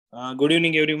Good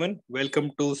evening, everyone.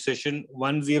 Welcome to session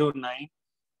 109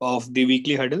 of the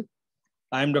Weekly Huddle.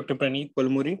 I am Dr. Praneeth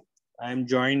Palmuri. I am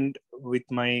joined with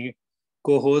my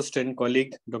co-host and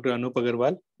colleague, Dr. Anoop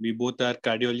Agrawal. We both are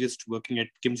cardiologists working at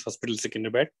KIMS Hospital,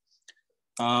 Secunderabad.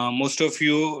 Most of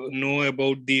you know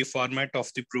about the format of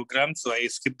the program, so I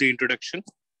skip the introduction.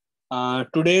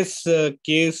 Today's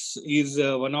case is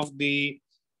one of the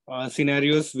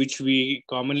scenarios which we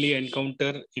commonly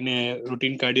encounter in a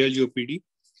routine cardiology OPD.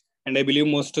 And I believe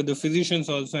most of the physicians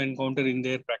also encounter in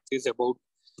their practice about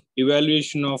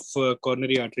evaluation of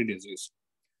coronary artery disease.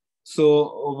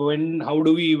 So how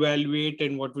do we evaluate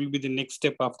and what will be the next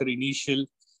step after initial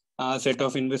set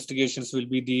of investigations will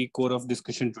be the core of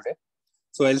discussion today.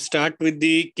 So I'll start with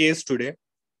the case today.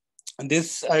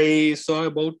 This I saw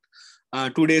about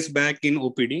 2 days back in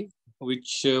OPD,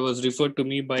 which was referred to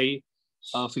me by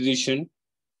a physician.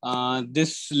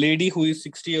 This lady who is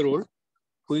 60-year-old,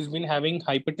 who has been having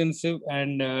hypertensive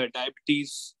and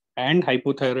diabetes and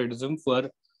hypothyroidism for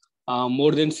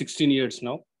more than 16 years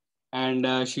now. And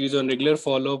she is on regular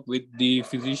follow-up with the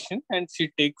physician, and she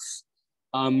takes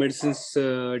medicines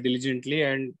diligently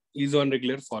and is on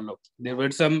regular follow-up. There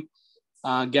were some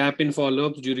gap in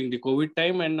follow-ups during the COVID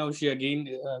time, and now she again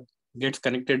gets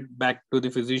connected back to the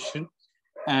physician.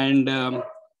 And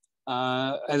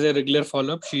as a regular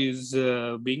follow-up, she is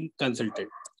being consulted.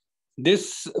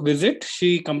 This visit,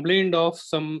 she complained of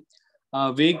some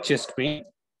vague chest pain.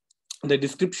 The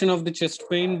description of the chest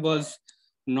pain was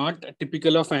not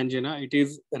typical of angina. It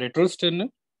is retrosternal,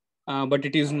 but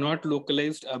it is not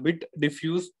localized, a bit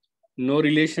diffuse, no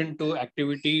relation to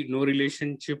activity, no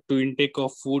relationship to intake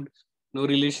of food, no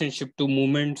relationship to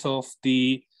movements of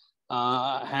the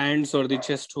hands or the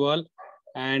chest wall,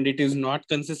 and it is not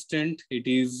consistent. It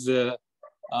is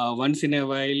once in a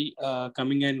while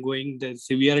coming and going. The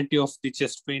severity of the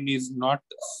chest pain is not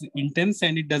intense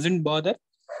and it doesn't bother,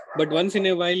 but once in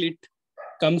a while it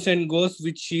comes and goes,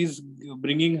 which is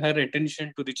bringing her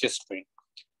attention to the chest pain.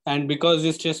 And because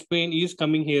this chest pain is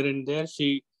coming here and there,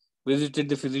 she visited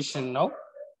the physician now.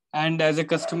 And as a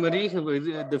customary,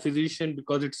 the physician,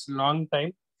 because it's long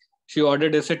time, she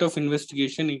ordered a set of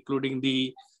investigation, including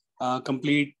the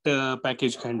complete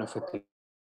package kind of a thing,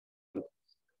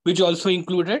 which also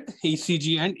included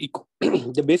ECG and echo.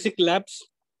 The basic labs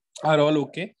are all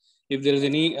okay. If there is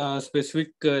any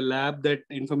specific lab that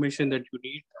information that you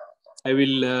need, I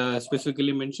will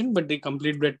specifically mention, but the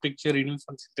complete blood picture renal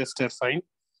function tests are fine.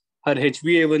 Her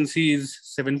HbA1c is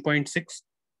 7.6.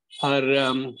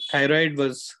 Her thyroid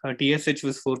was, her TSH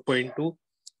was 4.2.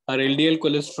 Her LDL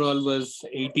cholesterol was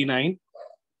 89.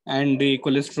 And the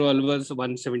cholesterol was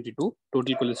 172,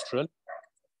 total cholesterol.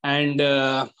 And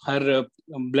her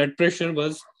blood pressure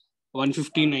was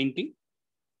 150/90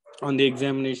 on the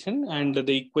examination. And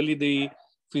equally, the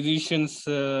physician's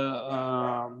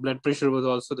blood pressure was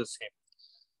also the same.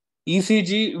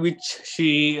 ECG, which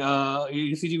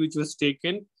was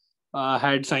taken,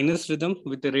 had sinus rhythm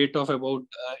with a rate of about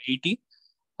 80.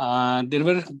 There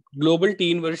were global T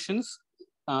inversions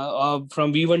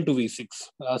from V1 to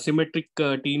V6, symmetric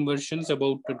T inversions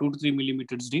about 2 to 3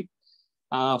 millimeters deep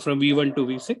from V1 to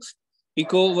V6.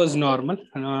 Echo was normal,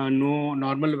 no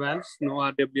normal valves, no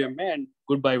RWMA, and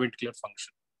good biventricular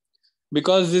function.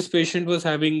 Because this patient was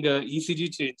having ECG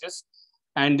changes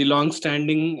and the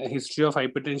long-standing history of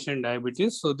hypertension and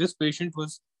diabetes, so this patient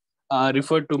was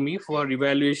referred to me for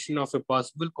evaluation of a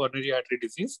possible coronary artery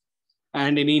disease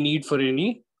and any need for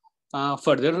any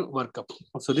further workup.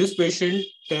 So this patient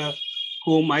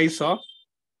whom I saw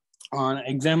on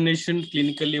examination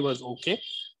clinically was okay.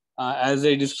 As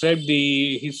I described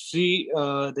the history,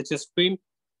 the chest pain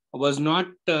was not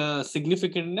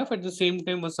significant enough. At the same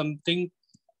time, was something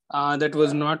that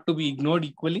was not to be ignored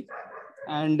equally.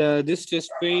 And this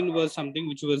chest pain was something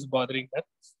which was bothering her.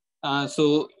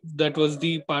 So that was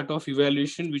the part of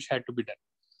evaluation which had to be done.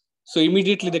 So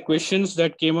immediately the questions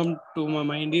that came up to my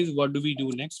mind is, what do we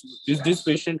do next? Does this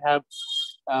patient have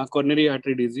coronary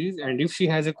artery disease? And if she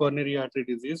has a coronary artery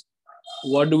disease,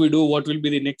 what do we do? What will be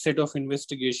the next set of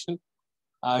investigation?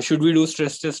 Should we do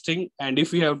stress testing? And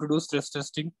if we have to do stress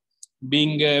testing,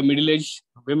 being middle-aged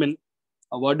women,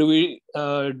 what do we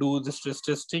do the stress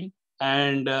testing?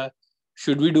 And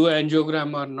should we do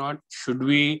angiogram or not? Should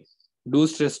we do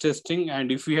stress testing?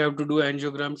 And if we have to do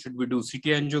angiogram, should we do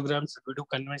CT angiogram? Should we do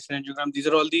conventional angiogram? These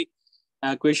are all the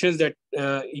questions that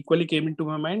equally came into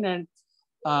my mind. And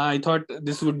I thought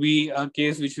this would be a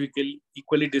case which we can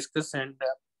equally discuss and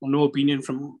know opinion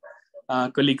from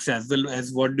colleagues as well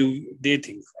as what do they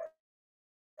think.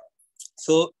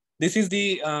 So this is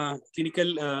the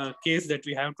clinical case that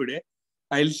we have today.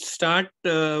 I'll start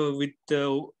with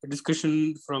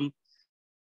discussion from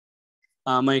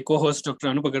my co-host, Dr.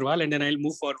 Anoop Agrawal, and then I'll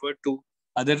move forward to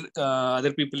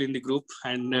other people in the group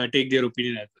and take their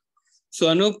opinion as well. So,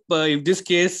 Anoop, if this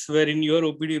case were in your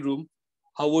OPD room,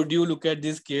 how would you look at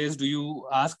this case? Do you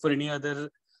ask for any other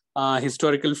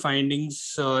historical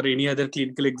findings or any other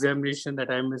clinical examination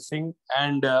that I'm missing,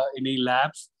 and any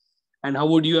labs? And how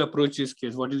would you approach this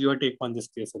case? What is your take on this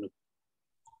case, Anoop?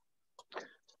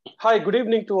 Hi, good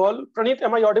evening to all. Praneeth,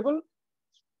 am I audible?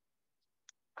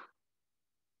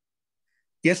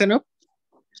 Yes, Anoop?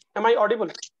 Am I audible?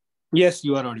 Yes,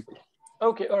 you are audible.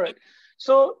 Okay, all right.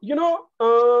 So,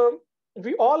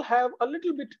 we all have a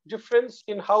little bit difference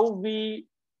in how we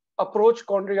approach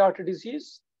coronary artery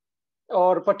disease,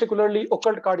 or particularly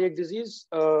occult cardiac disease,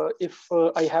 if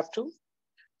I have to.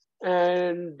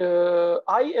 And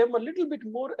I am a little bit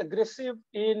more aggressive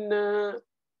in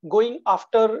going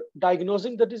after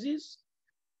diagnosing the disease.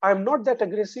 I'm not that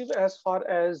aggressive as far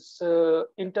as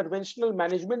interventional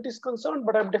management is concerned,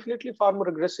 but I'm definitely far more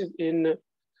aggressive in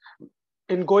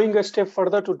going a step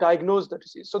further to diagnose the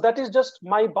disease. So that is just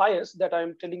my bias that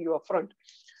I'm telling you up front.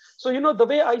 So, the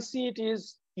way I see it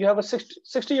is, you have a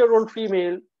 60-year-old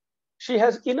female. She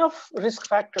has enough risk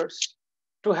factors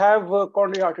to have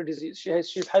coronary artery disease.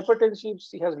 She's hypertensive.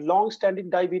 She has long-standing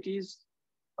diabetes.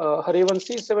 Her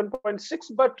A1C is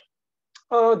 7.6, but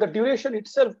the duration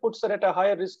itself puts her at a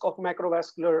higher risk of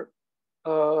macrovascular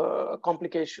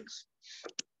complications.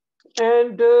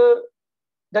 And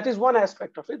that is one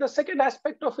aspect of it. The second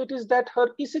aspect of it is that her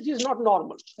ECG is not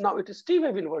normal. Now, it is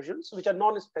T-wave inversions, which are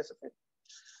non-specific,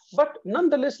 but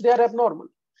nonetheless, they are abnormal.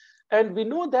 And we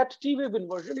know that T-wave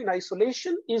inversion in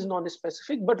isolation is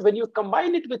non-specific, but when you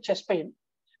combine it with chest pain,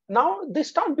 now they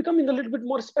start becoming a little bit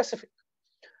more specific.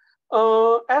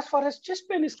 As far as chest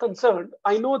pain is concerned,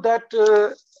 I know that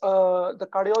the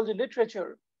cardiology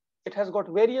literature, it has got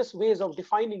various ways of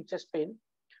defining chest pain.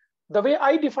 The way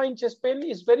I define chest pain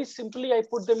is very simply, I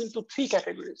put them into three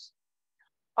categories.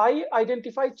 I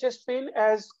identify chest pain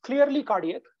as clearly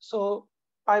cardiac. So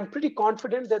I'm pretty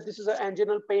confident that this is an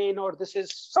anginal pain or this is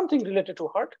something related to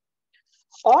heart.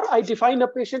 Or I define a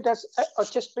patient as a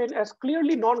chest pain as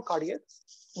clearly non-cardiac,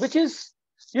 which is,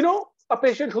 a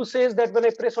patient who says that when I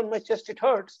press on my chest, it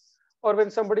hurts. Or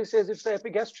when somebody says it's an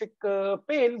epigastric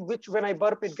pain, which when I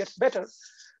burp, it gets better.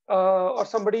 Or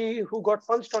somebody who got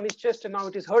punched on his chest and now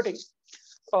it is hurting.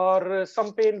 Or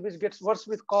some pain which gets worse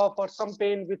with cough, or some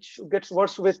pain which gets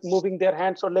worse with moving their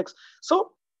hands or legs.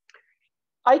 So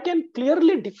I can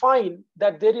clearly define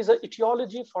that there is an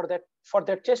etiology for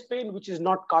that chest pain, which is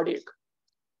not cardiac.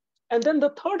 And then the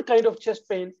third kind of chest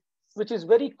pain, which is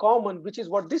very common, which is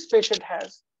what this patient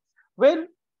has, where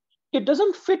it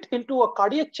doesn't fit into a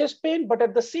cardiac chest pain, but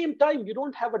at the same time, you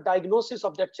don't have a diagnosis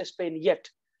of that chest pain yet.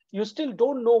 You still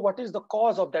don't know what is the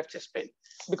cause of that chest pain,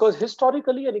 because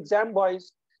historically and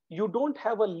exam-wise, you don't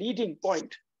have a leading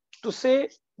point to say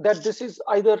that this is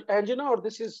either angina or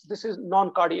this is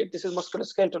non-cardiac, this is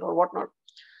musculoskeletal or whatnot.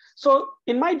 So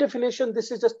in my definition,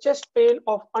 this is just chest pain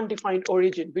of undefined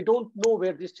origin. We don't know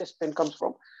where this chest pain comes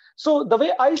from. So the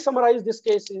way I summarize this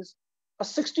case is a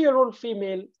 60-year-old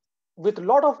female with a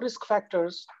lot of risk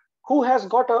factors who has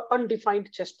got an undefined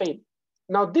chest pain.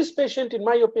 Now, this patient, in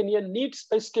my opinion, needs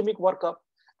a ischemic workup,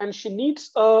 and she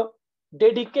needs a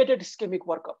dedicated ischemic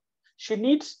workup. She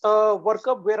needs a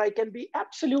workup where I can be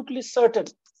absolutely certain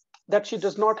that she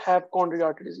does not have coronary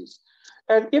artery disease.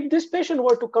 And if this patient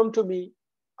were to come to me,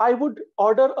 I would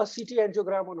order a CT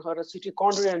angiogram on her, a CT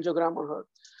coronary angiogram on her.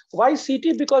 Why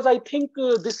CT? Because I think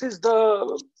this is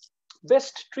the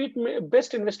best treatment,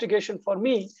 best investigation for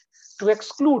me to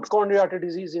exclude coronary artery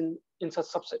disease in such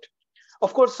subset.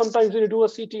 Of course, sometimes when you do a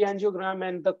CT angiogram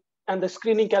and the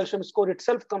screening calcium score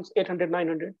itself comes 800,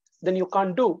 900, then you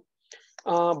can't do.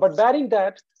 But barring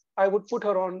that, I would put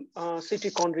her on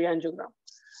CT coronary angiogram.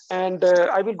 And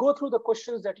I will go through the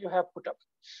questions that you have put up.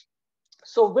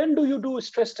 So when do you do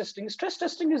stress testing? Stress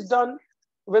testing is done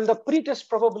when the pretest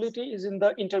probability is in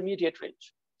the intermediate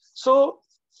range. So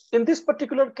in this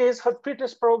particular case, her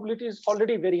pretest probability is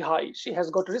already very high. She has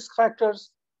got risk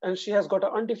factors and she has got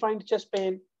an undefined chest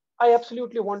pain. I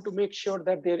absolutely want to make sure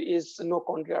that there is no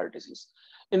coronary artery disease.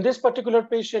 In this particular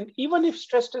patient, even if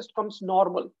stress test comes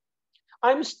normal,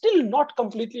 I'm still not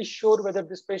completely sure whether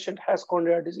this patient has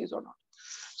coronary artery disease or not.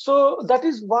 So that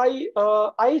is why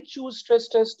I choose stress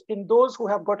test in those who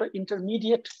have got an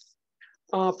intermediate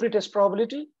pretest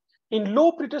probability. In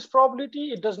low pretest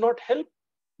probability, it does not help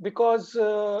because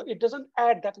it doesn't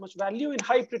add that much value. In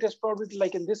high pretest probability,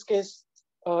 like in this case,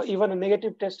 even a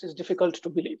negative test is difficult to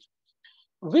believe.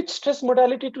 Which stress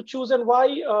modality to choose and why?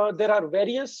 There are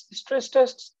various stress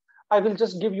tests. I will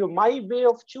just give you my way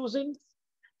of choosing.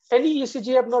 Any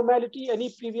ECG abnormality,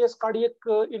 any previous cardiac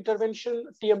intervention,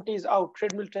 TMT is out,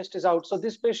 treadmill test is out. So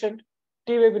this patient,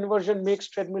 T-wave inversion makes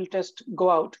treadmill test go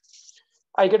out.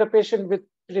 I get a patient with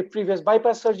previous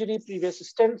bypass surgery,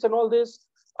 previous stents and all this.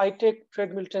 I take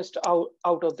treadmill test out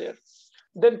of there.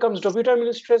 Then comes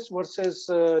dobutamine stress versus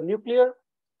nuclear.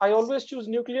 I always choose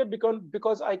nuclear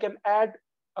because I can add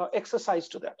exercise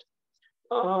to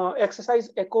that. Exercise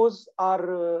echoes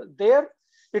are there.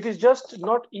 It is just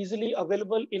not easily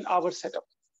available in our setup.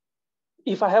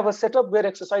 If I have a setup where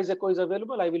exercise echo is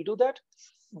available, I will do that.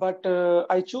 But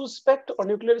I choose SPECT or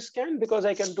nuclear scan because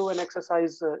I can do an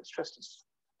exercise stress test.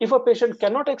 If a patient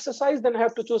cannot exercise, then I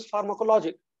have to choose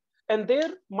pharmacologic. And there,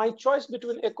 my choice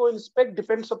between echo and SPECT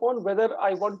depends upon whether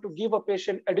I want to give a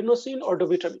patient adenosine or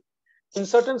dobutamine. In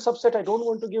certain subset, I don't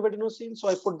want to give adenosine, so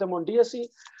I put them on DSE.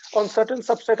 On certain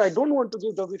subset, I don't want to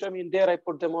give dobutamine, there I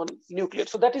put them on nuclear.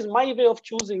 So that is my way of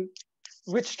choosing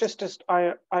which stress test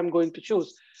I'm going to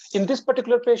choose. In this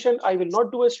particular patient, I will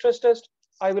not do a stress test.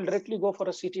 I will directly go for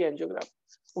a CT angiogram.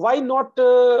 Why not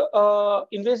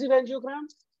invasive angiogram?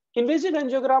 Invasive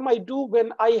angiogram I do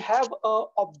when I have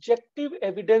objective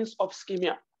evidence of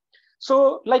ischemia.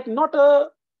 So like not a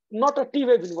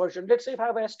T-wave inversion. Let's say if I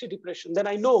have a ST depression, then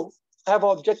I know I have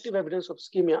objective evidence of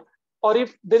ischemia. Or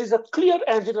if there is a clear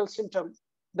anginal symptom,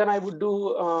 then I would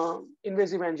do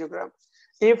invasive angiogram.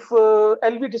 If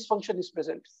LV dysfunction is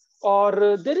present,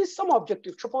 or there is some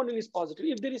objective, troponin is positive,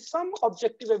 if there is some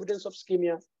objective evidence of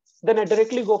ischemia, then I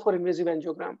directly go for invasive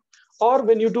angiogram. Or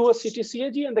when you do a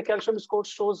CT-CAG and the calcium score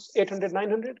shows 800,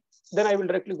 900, then I will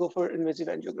directly go for invasive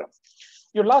angiogram.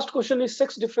 Your last question is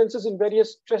sex differences in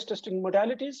various stress testing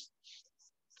modalities.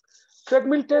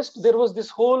 Treadmill test, there was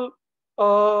this whole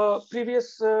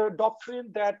previous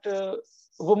doctrine that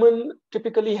women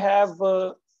typically have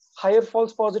higher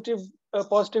false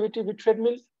positivity with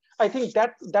treadmill. I think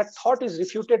that thought is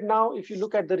refuted now. If you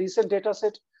look at the recent data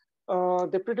set,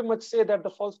 they pretty much say that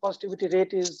the false positivity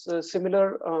rate is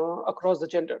similar across the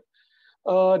gender.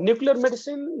 Nuclear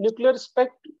medicine, nuclear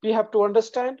SPECT, we have to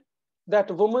understand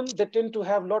that women, they tend to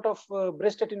have a lot of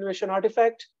breast attenuation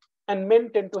artifact, and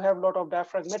men tend to have a lot of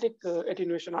diaphragmatic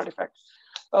attenuation artifact.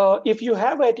 If you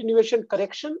have attenuation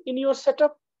correction in your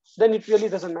setup, then it really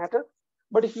doesn't matter.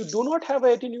 But if you do not have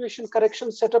attenuation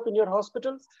correction setup in your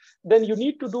hospital, then you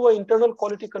need to do an internal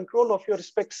quality control of your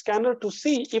SPECT scanner to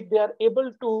see if they are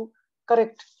able to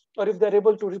correct or if they're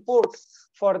able to report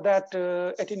for that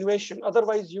attenuation.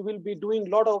 Otherwise, you will be doing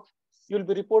you'll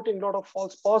be reporting a lot of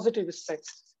false positive SPECT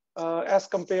as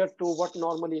compared to what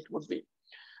normally it would be.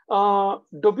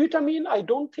 Dobutamine, I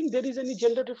don't think there is any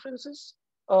gender differences.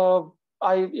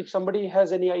 If somebody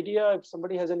has any idea, if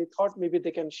somebody has any thought, maybe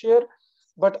they can share.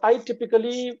 But I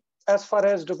typically, as far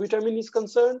as dobutamine is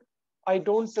concerned, I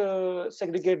don't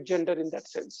segregate gender in that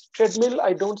sense. Treadmill,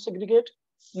 I don't segregate.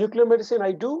 Nuclear medicine,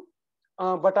 I do.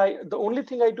 But the only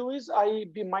thing I do is I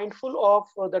be mindful of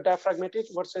the diaphragmatic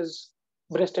versus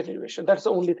breast attenuation. That's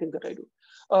the only thing that I do.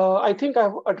 I think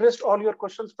I've addressed all your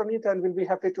questions, Praneeth, and will be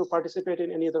happy to participate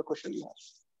in any other question you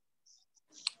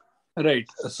have. Right.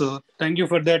 So thank you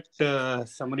for that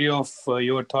summary of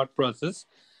your thought process.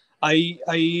 I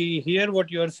hear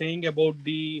what you are saying about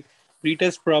the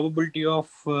pretest probability of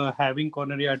having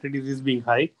coronary artery disease being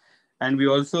high. And we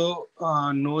also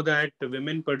know that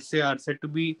women per se are said to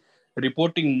be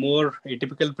reporting more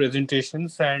atypical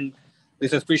presentations and the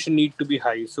suspicion need to be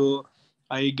high. So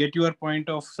I get your point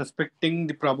of suspecting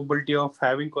the probability of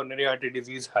having coronary artery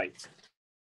disease high.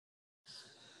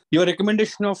 Your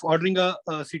recommendation of ordering a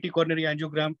CT coronary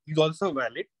angiogram is also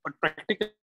valid, but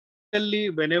practically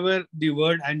whenever the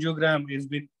word angiogram is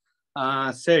been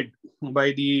said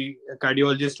by the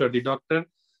cardiologist or the doctor,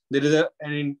 there is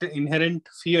an inherent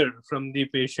fear from the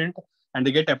patient and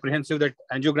they get apprehensive that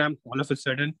angiogram all of a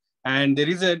sudden, and there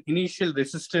is an initial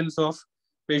resistance of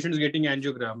patients getting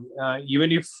angiogram,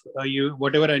 even if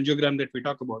whatever angiogram that we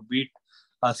talk about, be it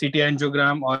a CT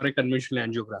angiogram or a conventional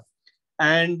angiogram.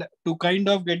 And to kind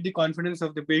of get the confidence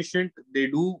of the patient, they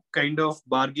do kind of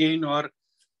bargain or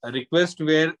request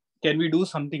where can we do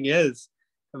something else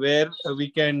where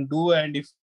we can do, and if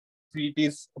it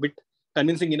is a bit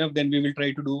convincing enough, then we will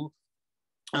try to do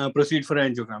proceed for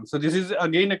angiogram. So this is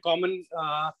again a common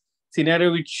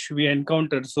scenario which we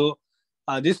encountered. So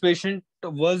this patient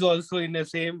was also in the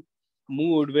same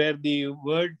mood where the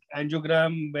word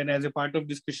angiogram, when as a part of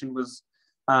discussion was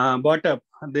brought up,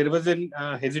 there was an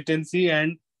hesitancy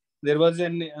and there was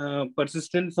an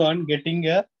persistence on getting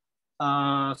a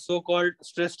so-called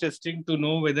stress testing to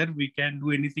know whether we can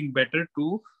do anything better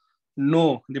to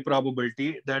know the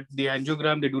probability that the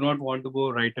angiogram they do not want to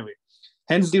go right away.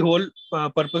 Hence the whole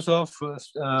purpose of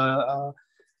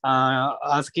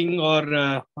asking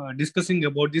or discussing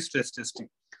about the stress testing.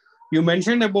 You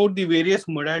mentioned about the various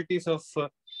modalities of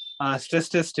stress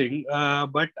testing,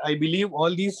 but I believe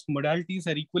all these modalities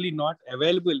are equally not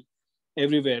available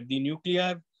everywhere. The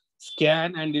nuclear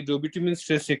scan and the dobutamine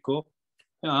stress echo,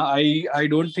 I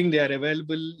don't think they are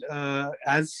available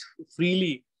as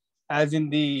freely as in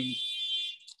the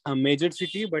major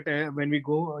city. But when we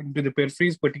go into the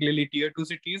peripheries, particularly tier 2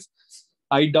 cities,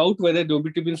 I doubt whether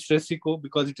dobutamine stress echo,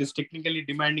 because it is technically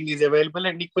demanding, is available,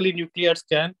 and equally nuclear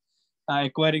scan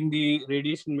acquiring the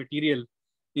radiation material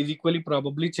is equally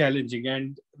probably challenging.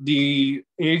 And the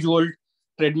age-old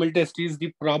treadmill test is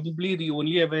probably the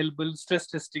only available stress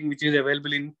testing which is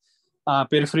available in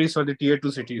peripheries for the tier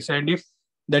 2 cities. And if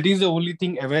that is the only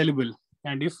thing available,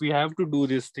 and if we have to do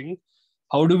this thing,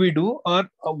 how do we do, or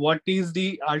what is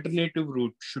the alternative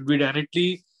route? Should we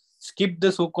directly skip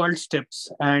the so-called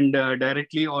steps and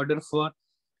directly order for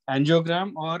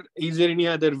angiogram, or is there any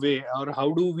other way, or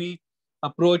how do we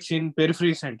approach in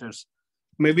periphery centers?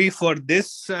 Maybe for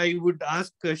this, I would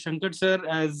ask Shankar sir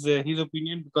as his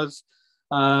opinion, because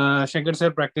Shankar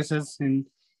sir practices in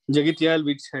Jagitial,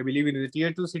 which I believe is a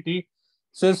tier 2 city.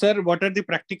 So, sir, what are the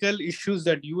practical issues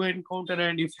that you encounter,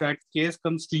 and if that case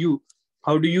comes to you,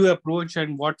 how do you approach,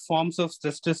 and what forms of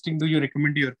stress testing do you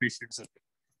recommend to your patients, sir?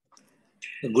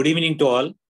 Good evening to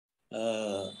all.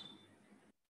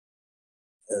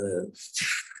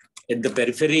 At the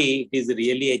periphery, it is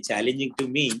really challenging to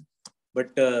me,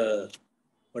 but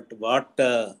what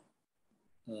the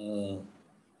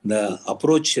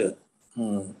approach, I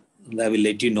will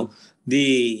let you know.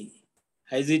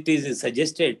 As it is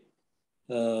suggested,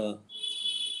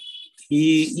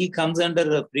 he comes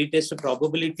under a pretest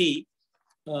probability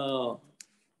of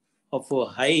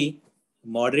high,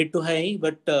 moderate to high,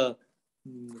 but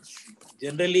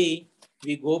generally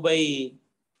we go by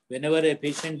whenever a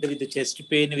patient with a chest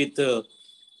pain with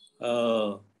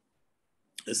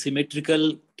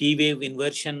symmetrical T wave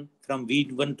inversion from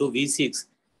V1 to V6,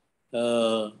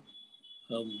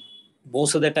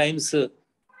 most of the times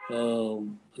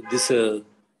this a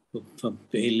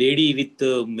lady with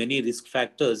many risk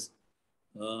factors,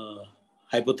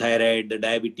 hypothyroid,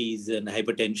 diabetes, and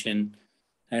hypertension,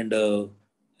 and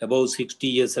above 60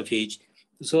 years of age.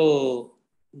 So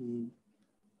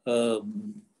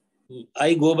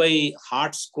I go by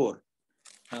heart score,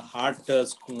 heart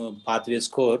pathway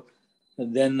score.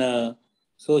 Then,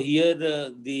 so here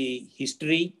the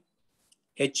history,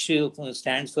 H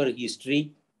stands for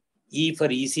history, E for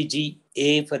ECG,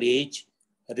 A for age,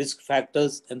 risk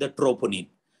factors, and the troponin.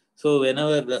 So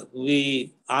whenever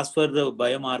we ask for the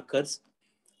biomarkers,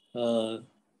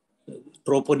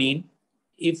 troponin,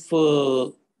 if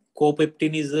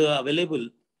copeptin is available,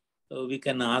 we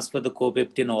can ask for the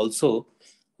copeptin also,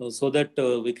 so that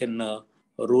we can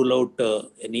rule out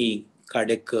any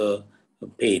cardiac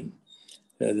pain.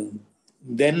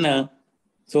 Then,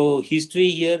 so history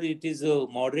here, it is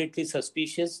moderately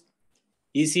suspicious.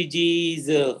 ECG is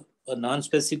a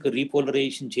non-specific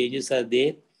repolarization changes are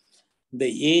there.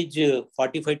 The age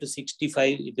 45 to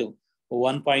 65,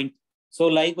 1 point. So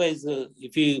likewise,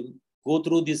 if you go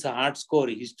through this heart score,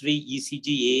 history,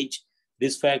 ECG, age,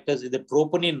 risk factors, the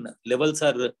troponin levels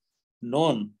are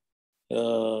known,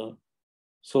 so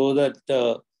that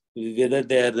whether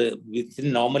they are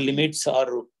within normal limits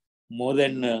or more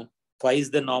than twice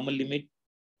the normal limit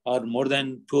or more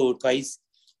than twice.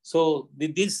 So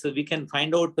with this, we can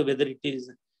find out whether it is,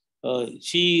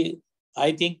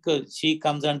 I think she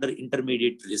comes under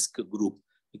intermediate risk group,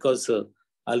 because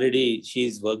already she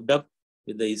is worked up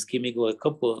with the ischemic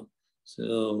workup.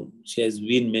 So she has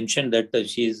been mentioned that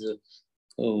she is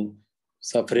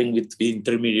suffering with the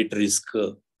intermediate risk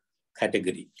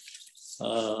category.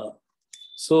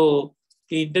 So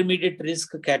the intermediate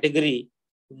risk category,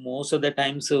 most of the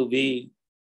times we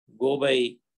go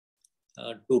by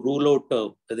to rule out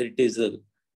whether it is a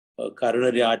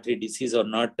coronary artery disease or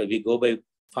not. We go by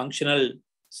functional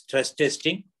stress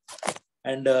testing.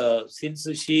 And since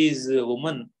she is a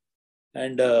woman,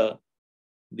 and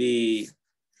the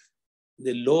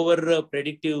lower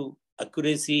predictive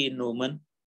accuracy in women,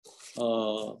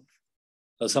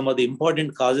 some of the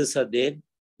important causes are there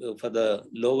for the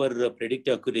lower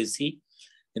predictive accuracy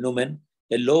in women.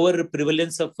 A lower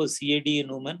prevalence of CAD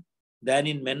in women than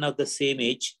in men of the same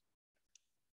age.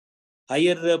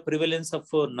 Higher prevalence of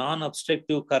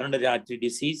non-obstructive coronary artery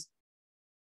disease,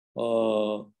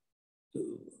 and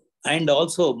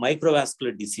also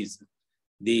microvascular disease.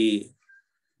 The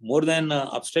more than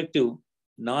obstructive,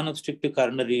 non-obstructive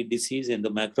coronary disease and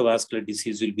the microvascular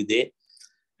disease will be there.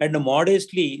 And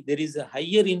modestly, there is a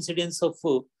higher incidence of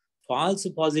false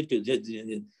positives.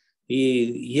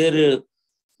 Here,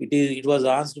 it was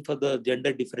asked for the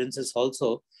gender differences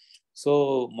also.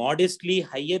 So modestly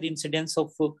higher incidence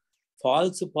of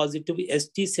false positive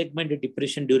ST segment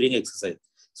depression during exercise.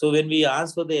 So when we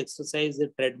ask for the exercise the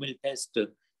treadmill test,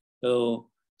 so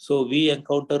we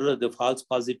encounter the false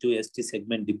positive ST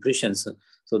segment depressions.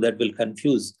 So that will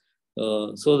confuse.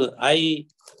 I,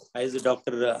 as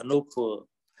Dr. Anoop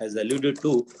has alluded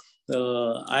to,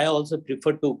 I also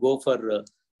prefer to go for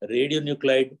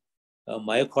radionuclide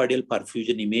myocardial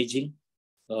perfusion imaging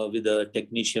with a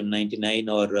technetium-99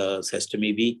 or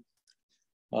sesame B.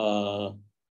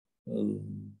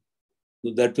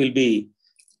 That will be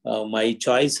my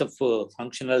choice of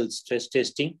functional stress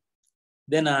testing.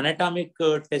 Then anatomic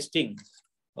testing,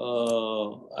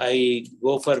 I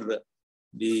go for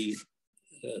the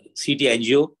CT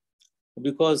angio,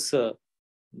 because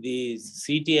the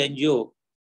CT angio,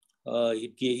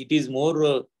 it is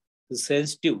more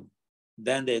sensitive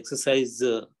than the exercise.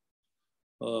 So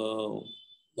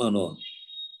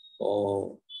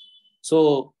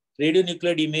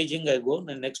radionuclide imaging I go,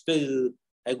 and next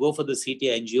I go for the CT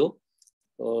angio.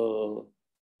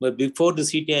 But before the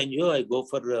CT angio, I go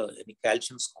for any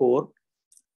calcium score,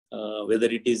 whether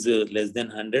it is less than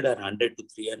 100 or 100 to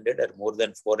 300 or more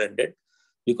than 400.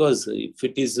 Because if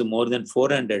it is more than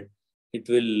 400, it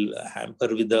will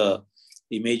hamper with the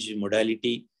image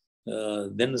modality.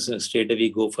 Then straight away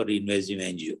go for invasive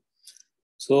angio.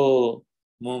 So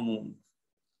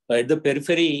at the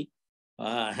periphery,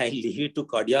 I leave it to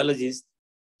cardiologists.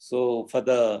 So for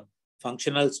the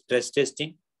functional stress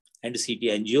testing and CT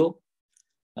angio,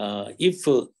 if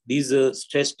these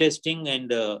stress testing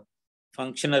and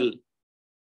functional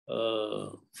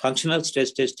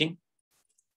stress testing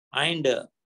and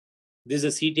this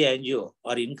is a CT angio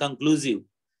are inconclusive,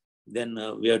 then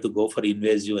we have to go for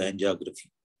invasive angiography.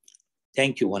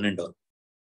 Thank you, one and all.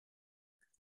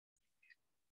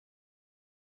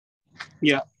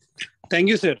 Yeah, thank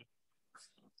you, sir.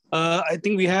 I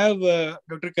think we have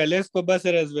Dr. Kailash Pabba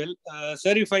sir as well.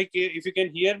 Sir, if you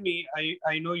can hear me,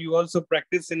 I know you also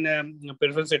practice in a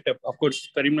peripheral setup. Of course,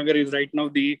 Karimnagar is right now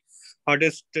the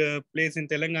hottest place in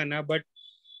Telangana. But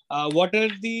what are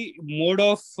the mode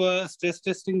of stress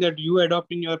testing that you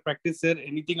adopt in your practice, sir?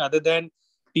 Anything other than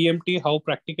TMT? How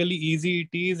practically easy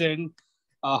it is, and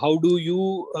how do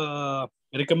you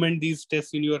recommend these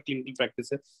tests in your clinical practice,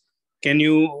 sir? Can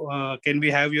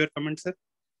we have your comments, sir?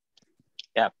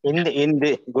 Yeah,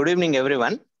 good evening,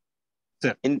 everyone.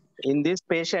 Sir. In this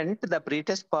patient, the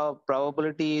pretest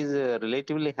probability is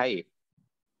relatively high.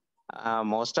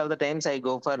 Most of the times I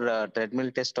go for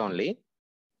treadmill test only.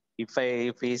 If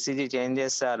ECG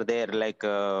changes are there, like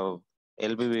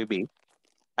LBBB,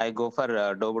 I go for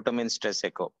dobutamine stress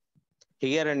echo.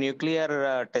 Here,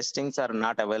 nuclear testings are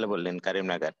not available in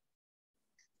Karimnagar.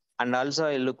 And also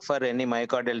I look for any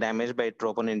myocardial damage by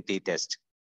troponin T test.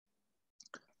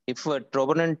 If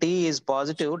troponin T is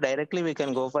positive, directly we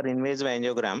can go for invasive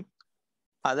angiogram.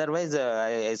 Otherwise,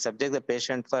 I subject the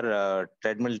patient for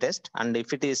treadmill test. And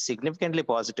if it is significantly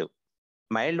positive,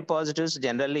 mild positives,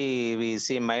 generally we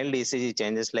see mild ECG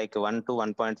changes like 1 to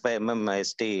 1.5 mm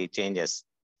ST changes.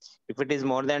 If it is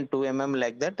more than 2 mm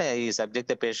like that, I subject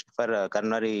the patient for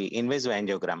coronary invasive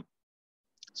angiogram.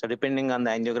 So depending on the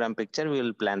angiogram picture, we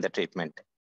will plan the treatment.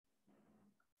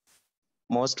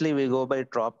 Mostly we go by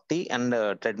trop T and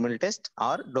treadmill test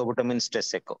or dobutamine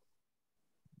stress echo.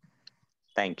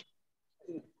 Thank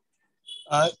you.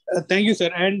 Thank you, sir.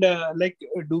 And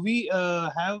do we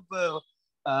have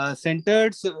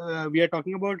centers? We are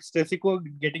talking about stress echo,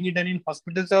 getting it done in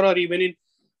hospitals, sir, or even in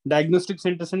diagnostic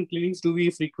centers and clinics. Do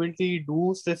we frequently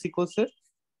do stress echo, sir?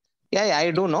 Yeah,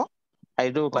 I do know.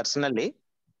 I do personally.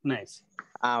 Nice.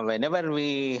 Whenever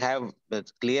we have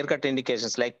clear-cut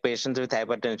indications like patients with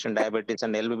hypertension, diabetes,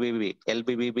 and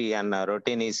LBBB and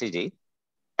routine ECG,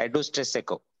 I do stress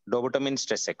echo, dobutamine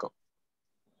stress echo.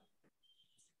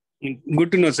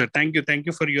 Good to know, sir. Thank you. Thank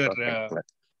you for your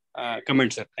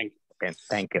comment, sir. Thank you. Okay.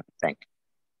 Thank you. Thank you.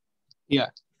 Yeah.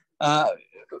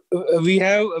 We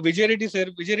have Vijay Reddy, sir.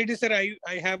 Vijay Reddy, sir, I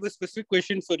have a specific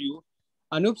question for you.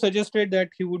 Anoop suggested that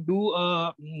he would do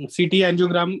a CT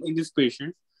angiogram in this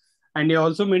patient. And he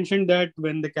also mentioned that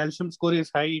when the calcium score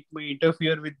is high, it may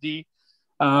interfere with the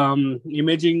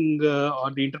imaging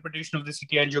or the interpretation of the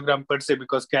CT angiogram per se,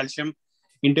 because calcium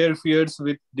interferes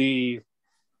with the,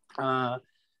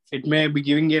 it may be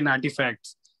giving an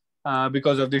artifact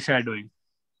because of the shadowing.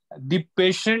 The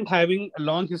patient having a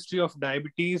long history of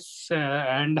diabetes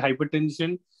and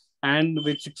hypertension, and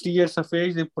with 60 years of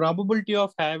age, the probability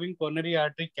of having coronary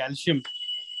artery calcium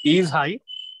is high,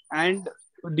 and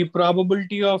the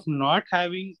probability of not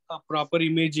having a proper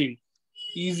imaging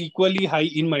is equally high,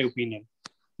 in my opinion.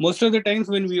 most of the times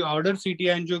when we order CT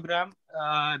angiogram,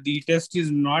 the test is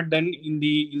not done in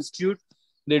the institute.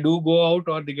 They do go out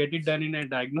or they get it done in a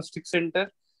diagnostic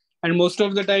center. And most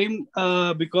of the time,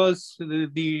 because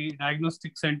the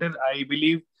diagnostic center, I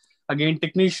believe, again,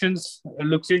 technicians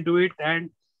looks into it.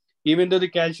 And even though the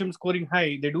calcium scoring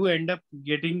high, they do end up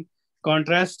getting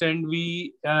contrast, and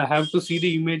we have to see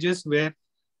the images where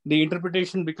the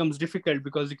interpretation becomes difficult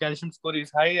because the calcium score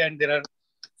is high and there are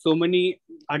so many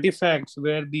artifacts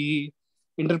where the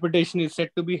interpretation is said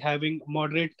to be having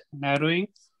moderate narrowing,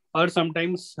 or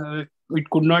sometimes it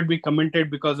could not be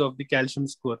commented because of the calcium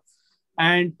score.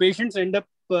 And patients end up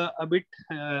a bit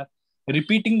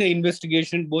repeating the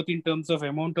investigation, both in terms of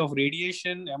amount of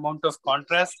radiation, amount of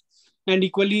contrast, and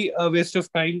equally a waste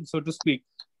of time, so to speak,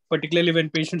 particularly when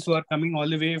patients who are coming all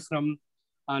the way from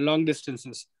long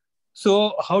distances.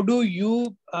 So how do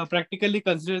you practically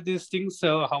consider these things?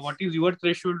 What is your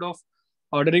threshold of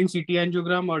ordering CT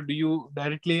angiogram, or do you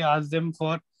directly ask them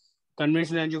for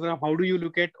conventional angiogram? How do you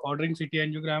look at ordering CT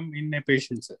angiogram in a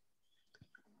patient, sir?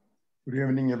 Good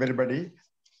evening, everybody.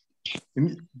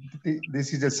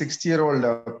 This is a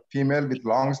 60-year-old female with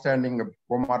long-standing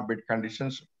comorbid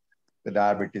conditions, the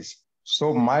diabetes.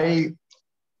 So my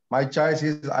choice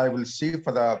is I will see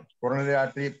for the coronary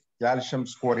artery calcium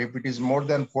score. If it is more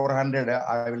than 400,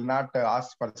 I will not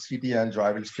ask for CT angio.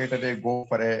 I will straight away go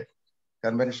for a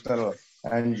conventional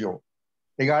angio.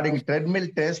 Regarding treadmill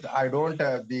test, I don't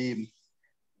the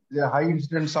high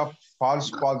incidence of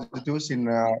false positives in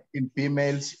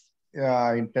females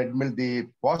in treadmill. The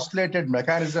postulated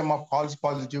mechanism of false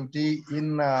positivity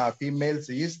in females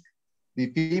is the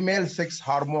female sex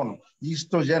hormone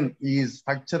estrogen is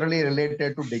structurally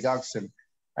related to digoxin.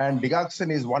 And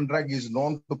digoxin is one drug is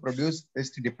known to produce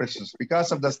breast depressions.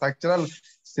 Because of the structural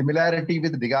similarity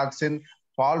with digoxin,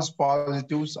 false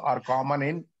positives are common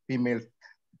in females.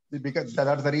 Because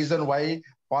that's the reason why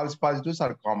false positives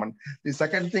are common. The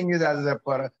second thing is, as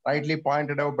rightly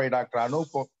pointed out by Dr.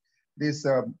 Anoop, these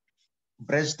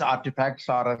breast artifacts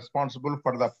are responsible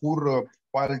for the poor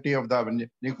quality of the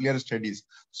nuclear studies.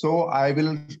 So I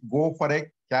will go for a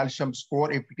calcium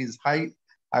score. If it is high,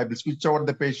 I will switch over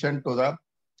the patient to the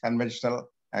conventional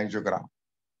angiogram.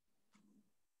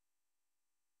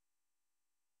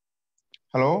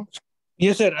 Hello?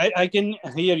 Yes, sir. I can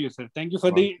hear you, sir. Thank you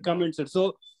for the comment, sir.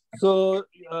 So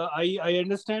I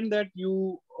understand that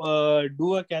you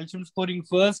do a calcium scoring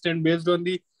first, and based on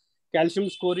the calcium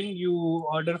scoring, you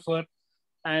order for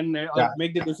and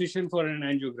make the decision for an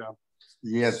angiogram.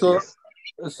 Yes. So, yes.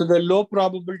 So the low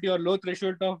probability or low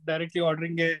threshold of directly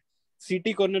ordering a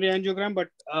CT coronary angiogram, but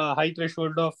high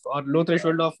threshold of or low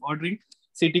threshold of ordering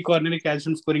CT coronary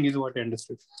calcium scoring is what I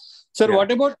understood. Sir,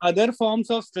 what about other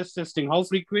forms of stress testing? How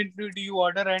frequently do you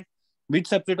order, and which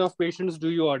subset of patients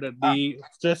do you order? The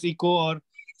stress echo or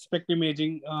SPECT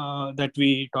imaging that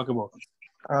we talk about?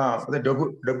 The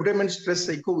dobutamine stress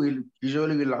echo will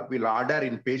usually will order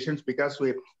in patients because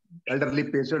we elderly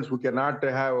patients who cannot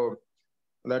have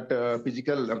that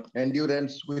physical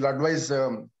endurance. Will advise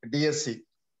DSC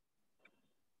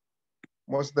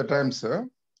most of the time, sir.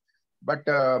 But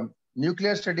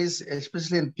nuclear studies,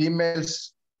 especially in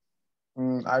females,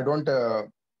 I don't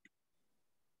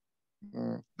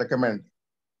recommend.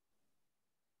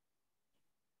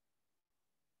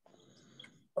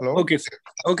 Hello. Okay, sir.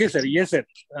 Okay, sir. Yes, sir.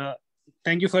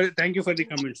 Thank you for the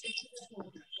comments.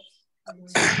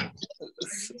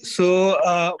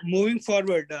 So moving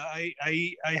forward, I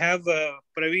have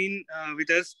Praveen with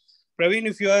us. Praveen,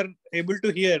 if you are able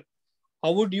to hear,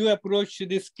 how would you approach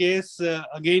this case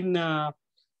again,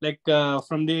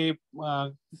 from the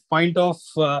point of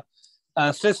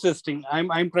stress testing?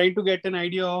 I'm trying to get an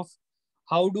idea of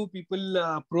how do people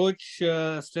approach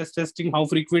stress testing? How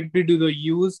frequently do they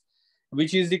use?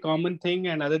 Which is the common thing?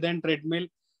 And other than treadmill,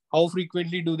 how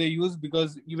frequently do they use?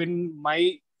 Because even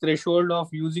my threshold of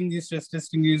using this stress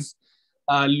testing is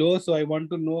low. So I want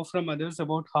to know from others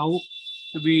about how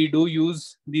we do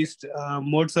use these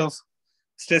modes of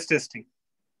stress testing.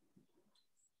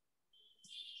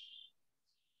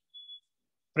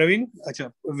 Praveen, I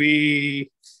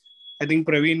think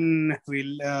Praveen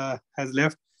has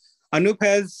left. Anoop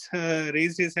has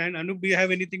raised his hand. Anoop, do you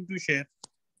have anything to share?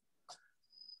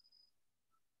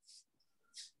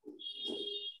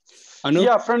 Anoop?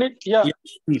 Yeah, Pranit, yeah.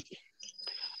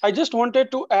 I just wanted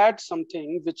to add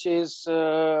something which is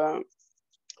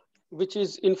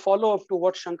in follow-up to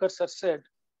what Shankar sir said,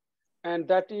 and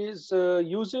that is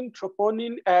using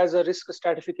troponin as a risk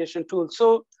stratification tool.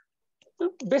 So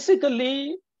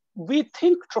basically, we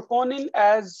think troponin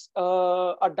as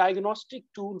a diagnostic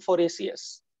tool for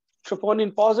ACS.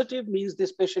 Troponin positive means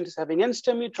this patient is having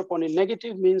NSTEMI. Troponin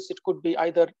negative means it could be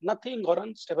either nothing or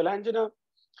unstable angina.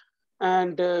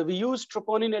 And we use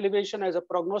troponin elevation as a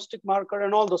prognostic marker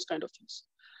and all those kind of things.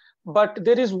 But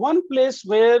there is one place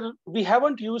where we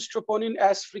haven't used troponin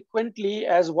as frequently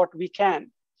as what we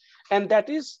can. And that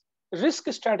is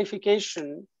risk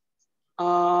stratification,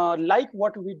 like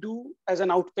what we do as an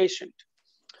outpatient.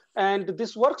 And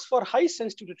this works for high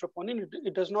sensitivity troponin.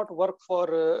 It does not work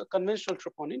for conventional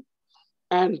troponin.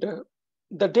 And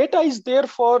the data is there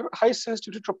for high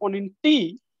sensitivity troponin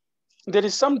T. There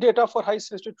is some data for high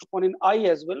sensitivity troponin I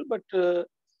as well, but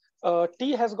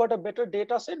T has got a better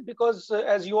data set because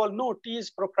as you all know, T is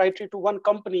proprietary to one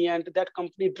company and that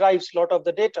company drives a lot of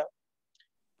the data.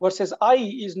 Versus I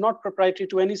is not proprietary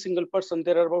to any single person.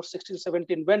 There are about 16,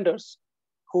 17 vendors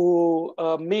who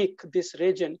make this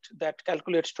reagent that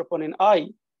calculates troponin I.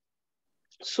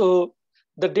 So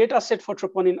the data set for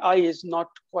troponin I is not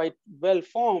quite well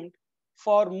formed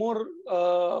for more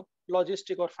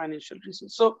logistic or financial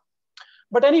reasons. So,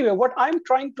 but anyway, what I'm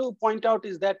trying to point out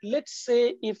is that let's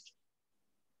say if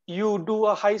you do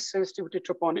a high sensitivity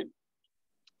troponin,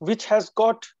 which has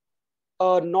got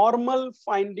a normal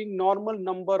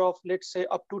number of, let's say,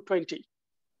 up to 20.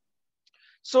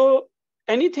 So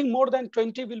anything more than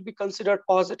 20 will be considered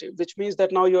positive, which means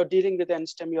that now you're dealing with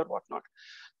NSTEMI or whatnot.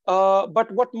 But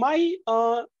what my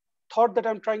thought that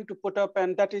I'm trying to put up,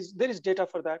 and that is, there is data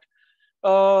for that,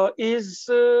 is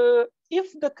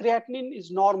if the creatinine is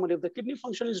normal, if the kidney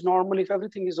function is normal, if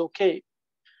everything is okay,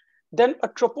 then a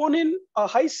troponin, a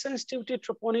high sensitivity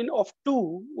troponin of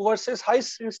 2 versus high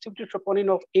sensitivity troponin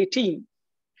of 18,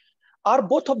 are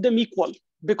both of them equal?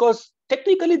 Because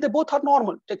technically they both are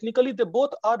normal. Technically they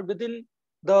both are within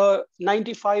the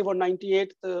 95 or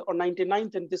 98 or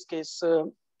 99th in this case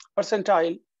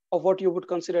percentile of what you would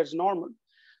consider as normal.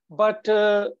 But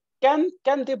can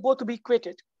they both be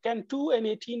equated? Can 2 and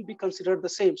 18 be considered the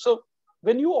same? So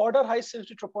when you order high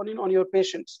sensitivity troponin on your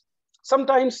patients,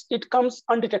 sometimes it comes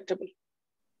undetectable.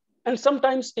 And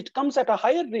sometimes it comes at a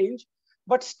higher range,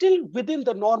 but still within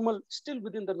the normal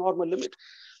limit.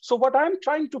 So what I'm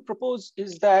trying to propose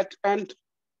is that, and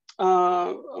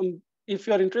if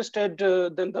you're interested,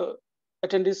 then the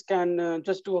attendees can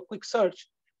just do a quick search.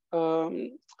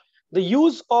 The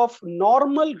use of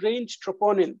normal range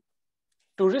troponin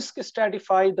to risk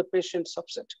stratify the patient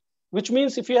subset, which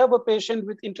means if you have a patient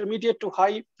with intermediate to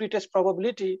high pretest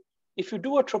probability, if you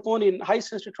do a troponin, high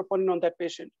sensitivity troponin on that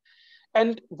patient,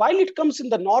 and while it comes in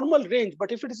the normal range,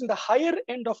 but if it is in the higher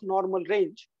end of normal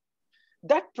range,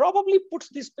 that probably puts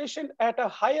this patient at a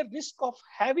higher risk of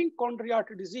having coronary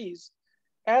artery disease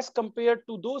as compared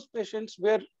to those patients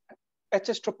where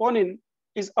HS troponin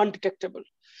is undetectable.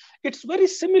 It's very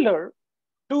similar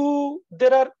to,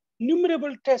 there are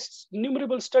numerable tests,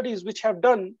 numerable studies which have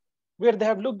done where they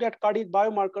have looked at cardiac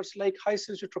biomarkers like high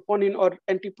sensitivity troponin or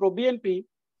NT-proBNP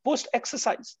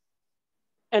post-exercise.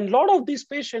 And a lot of these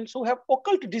patients who have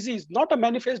occult disease, not a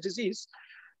manifest disease,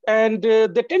 and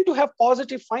they tend to have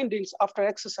positive findings after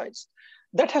exercise.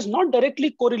 That has not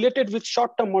directly correlated with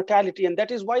short-term mortality. And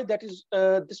that is why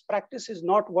this practice is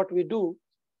not what we do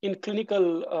in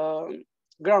clinical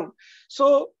ground.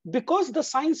 So because the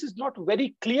science is not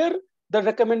very clear, the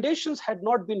recommendations had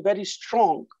not been very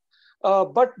strong.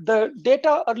 But the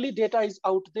data, early data is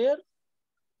out there.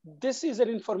 This is an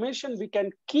information, we can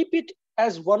keep it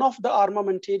as one of the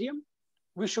armamentarium.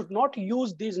 We should not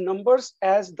use these numbers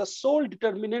as the sole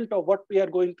determinant of what we are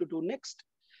going to do next.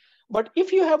 But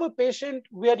if you have a patient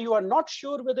where you are not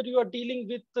sure whether you are dealing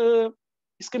with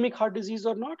ischemic heart disease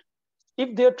or not,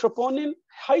 if their troponin,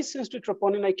 high sensitivity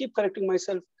troponin, I keep correcting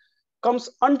myself, comes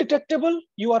undetectable,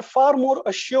 you are far more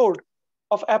assured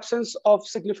of absence of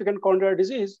significant coronary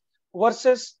disease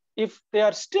versus if they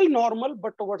are still normal,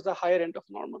 but towards the higher end of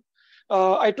normal.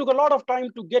 I took a lot of time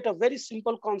to get a very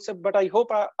simple concept, but I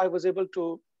hope I was able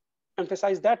to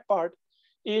emphasize that part.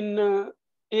 In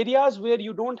areas where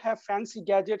you don't have fancy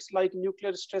gadgets like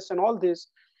nuclear stress and all this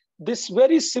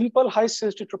very simple high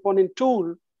sensitivity troponin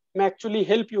tool may actually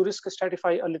help you risk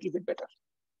stratify a little bit better.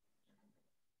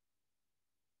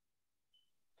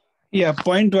 Yeah,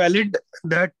 point valid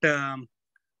that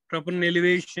troponin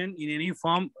elevation in any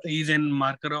form is a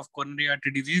marker of coronary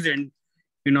artery disease, and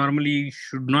we normally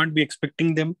should not be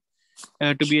expecting them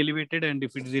to be elevated. And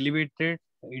if it is elevated,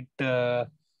 it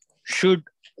should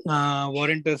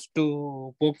warrant us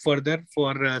to poke further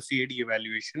for CAD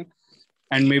evaluation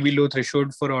and maybe low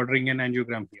threshold for ordering an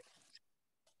angiogram here.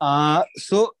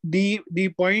 So the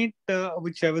point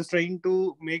which I was trying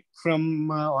to make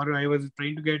from, or I was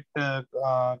trying to get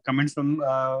comments from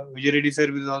Vijay Reddy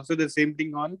sir, is also the same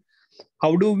thing on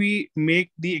how do we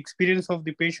make the experience of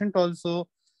the patient also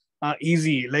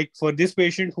easy? Like for this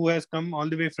patient who has come all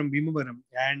the way from Bhimabaram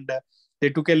and they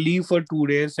took a leave for 2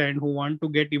 days and who want to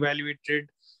get evaluated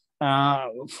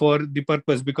for the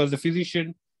purpose, because the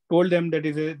physician told them that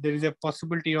there is a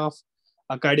possibility of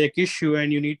a cardiac issue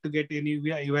and you need to get any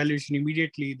evaluation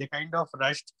immediately. They kind of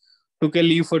rushed, took a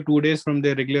leave for 2 days from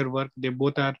their regular work. They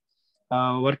both are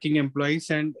working employees,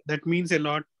 and that means a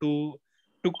lot to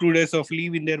took 2 days of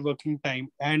leave in their working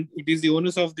time. And it is the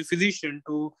onus of the physician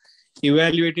to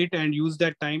evaluate it and use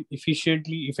that time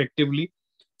efficiently, effectively.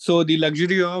 So the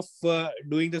luxury of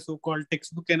doing the so-called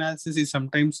textbook analysis is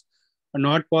sometimes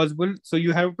not possible. So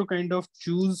you have to kind of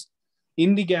choose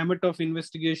in the gamut of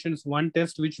investigations one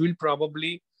test which will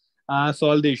probably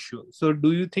solve the issue. So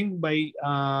do you think by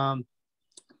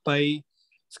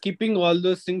skipping all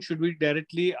those things, should we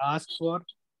directly ask for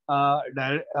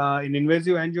an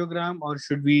invasive angiogram, or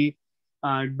should we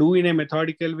do in a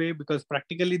methodical way? Because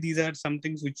practically these are some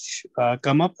things which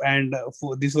come up, and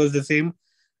this was the same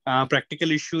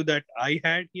practical issue that I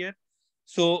had here.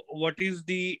 So what is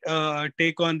the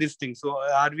take on this thing? So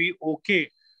are we okay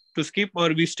to skip,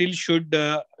 or we still should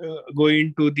go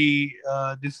into the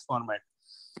this format?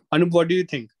 Anoop, what do you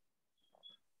think?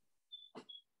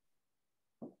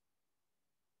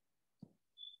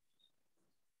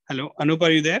 Hello, Anoop,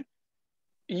 are you there?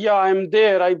 Yeah, I'm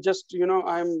there. I just,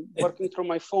 I'm working through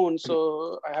my phone,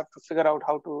 so I have to figure out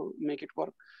how to make it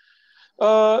work.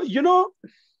 I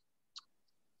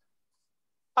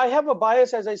have a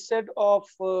bias, as I said, of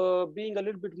being a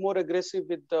little bit more aggressive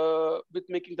with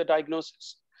making the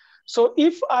diagnosis. So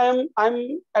if I'm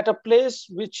at a place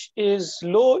which is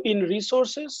low in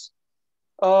resources,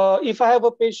 if I have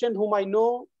a patient whom I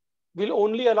know will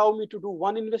only allow me to do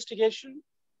one investigation,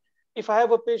 if I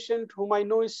have a patient whom I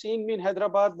know is seeing me in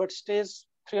Hyderabad but stays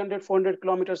 300, 400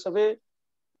 kilometers away,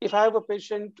 if I have a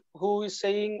patient who is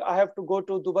saying I have to go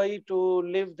to Dubai to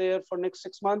live there for next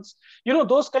 6 months,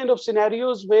 those kind of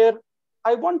scenarios where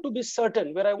I want to be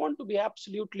certain, where I want to be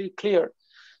absolutely clear.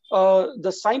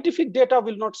 The scientific data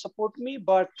will not support me,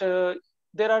 but there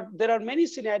are many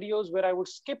scenarios where I would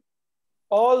skip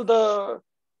all the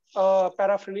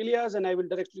paraphernalias and I will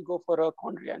directly go for a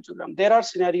coronary angiogram. There are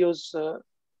scenarios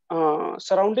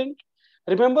surrounding.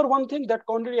 Remember one thing, that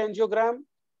coronary angiogram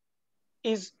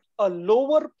is a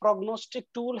lower prognostic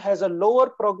tool, has a lower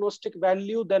prognostic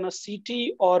value than a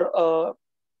CT or a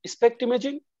SPECT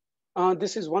imaging.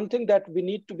 This is one thing that we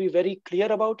need to be very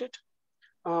clear about it.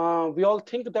 We all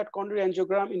think that coronary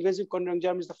angiogram, invasive coronary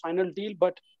angiogram is the final deal,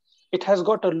 but it has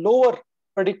got a lower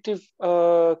predictive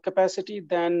capacity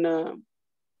than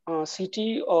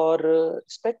CT or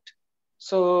SPECT.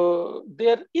 So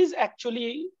there is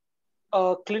actually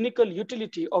a clinical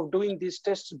utility of doing these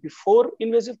tests before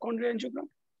invasive coronary angiogram.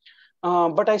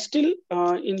 But I still,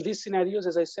 in these scenarios,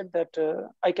 as I said, that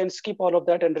I can skip all of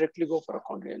that and directly go for a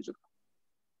coronary angiogram.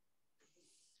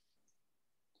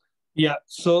 Yeah,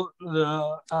 so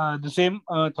the same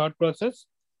thought process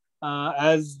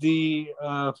as the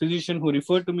physician who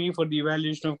referred to me for the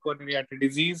evaluation of coronary artery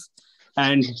disease,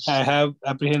 and I have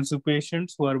apprehensive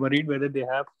patients who are worried whether they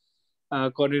have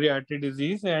coronary artery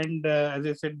disease. And as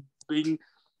I said,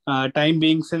 time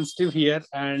being sensitive here,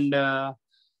 and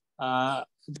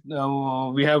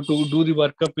we have to do the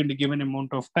workup in the given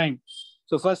amount of time.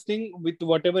 So first thing, with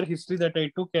whatever history that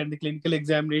I took and the clinical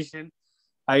examination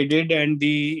I did and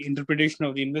the interpretation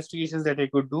of the investigations that I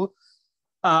could do,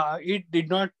 it did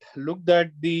not look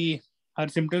that her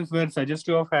symptoms were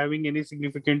suggestive of having any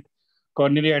significant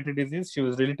coronary artery disease. She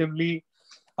was relatively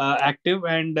active,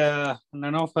 and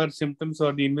none of her symptoms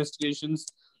or the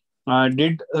investigations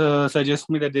did suggest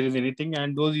me that there is anything.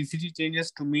 And those ECG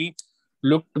changes to me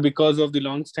looked, because of the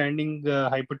long-standing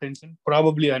hypertension,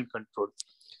 probably uncontrolled.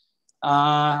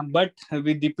 But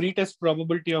with the pretest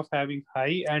probability of having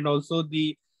high, and also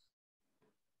the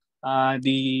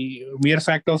mere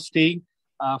fact of staying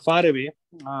far away,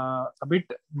 a bit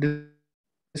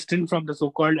distant from the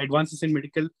so-called advances in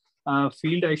medical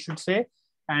field, I should say,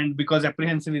 and because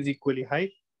apprehension is equally high,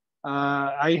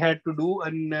 I had to do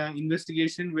an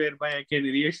investigation whereby I can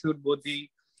reassure both the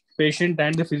patient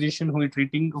and the physician who is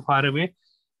treating far away.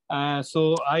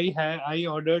 So I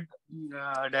ordered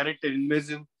direct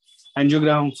invasive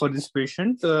angiogram for this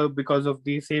patient because of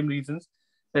the same reasons,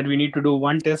 that we need to do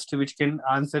one test which can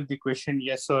answer the question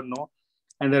yes or no,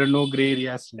 and there are no gray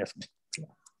areas left,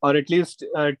 or at least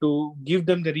to give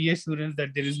them the reassurance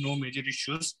that there is no major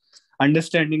issues,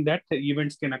 understanding that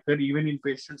events can occur even in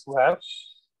patients who have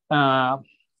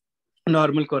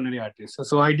normal coronary arteries.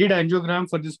 So I did angiogram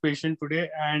for this patient today,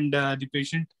 and the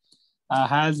patient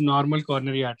has normal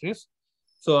coronary arteries.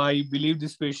 So I believe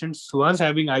this patient was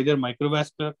having either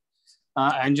microvascular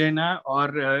angina, or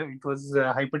it was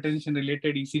hypertension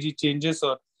related ECG changes,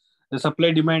 or the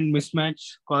supply demand mismatch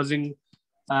causing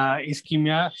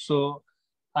ischemia. So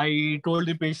I told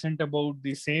the patient about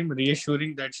the same,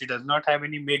 reassuring that she does not have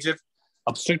any major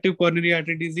obstructive coronary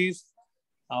artery disease.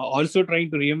 Also trying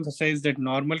to re-emphasize that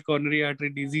normal coronary artery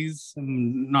disease,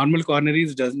 normal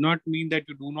coronaries does not mean that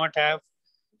you do not have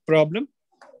problem.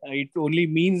 It only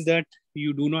means that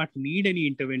you do not need any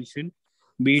intervention,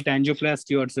 be it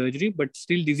angioplasty or surgery, but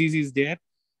still disease is there.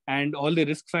 And all the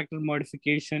risk factor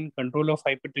modification, control of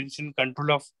hypertension,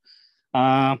 control of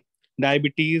uh,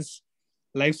 diabetes,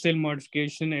 lifestyle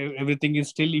modification, everything is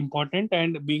still important.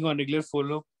 And being on regular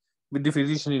follow-up with the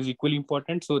physician is equally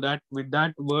important. So that with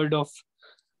that word of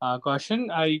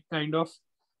caution, I kind of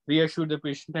reassured the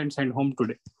patient and sent home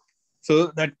today.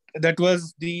 So that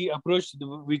was the approach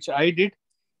which I did.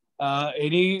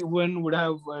 Anyone would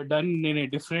have done in a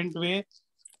different way,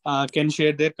 can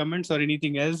share their comments, or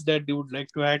anything else that they would like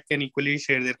to add can equally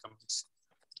share their comments.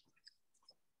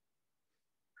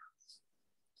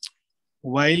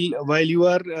 While you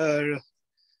are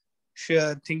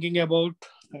thinking about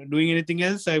doing anything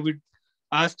else, I would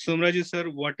ask Somraju sir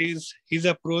what is his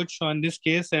approach on this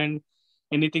case, and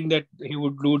anything that he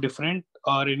would do different,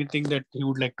 or anything that he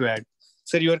would like to add.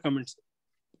 Sir, your comments.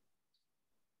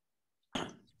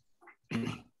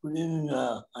 Good evening,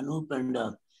 Anoop and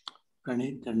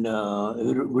Praneeth, and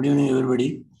good evening,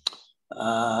 everybody.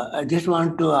 I just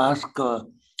want to ask, do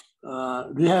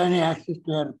you have any access to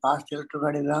your past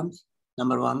electrocardiograms?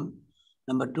 Number one.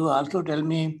 Number two, also tell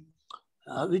me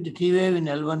with the T-wave in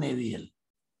L1 AVL.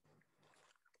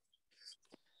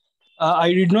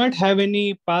 I did not have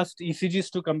any past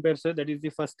ECGs to compare, sir. That is the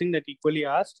first thing that equally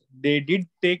asked. They did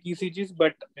take ECGs,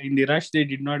 but in the rush, they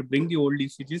did not bring the old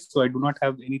ECGs. So I do not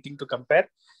have anything to compare.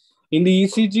 In the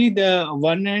ECG, the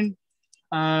one and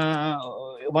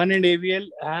AVL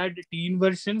had T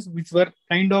inversions, which were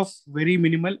kind of very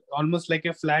minimal, almost like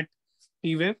a flat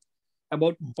T wave,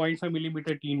 about 0.5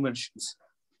 millimeter T inversions.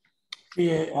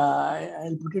 Yeah,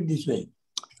 I'll put it this way.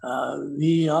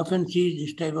 We often see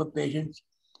this type of patients,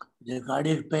 the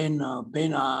cardiac pain,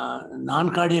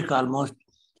 non-cardiac almost,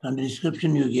 on the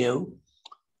description you gave.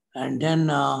 And then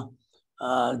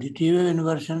the T-wave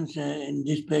inversions in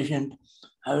this patient,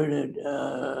 I would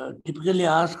typically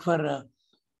ask for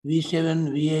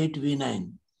V7, V8,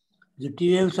 V9. The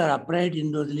T-waves are upright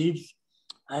in those leads.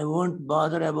 I won't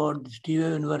bother about the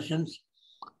T-wave inversions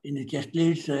in the chest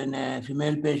leads in a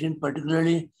female patient,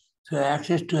 particularly if you have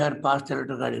access to her past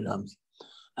electrocardiograms.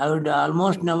 I would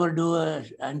almost never do an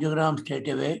angiogram straight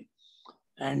away,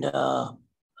 and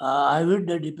I would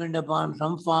depend upon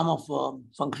some form of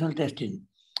functional testing.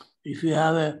 If you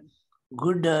have a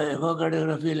good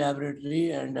echocardiography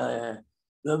laboratory and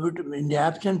in the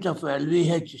absence of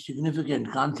LVH,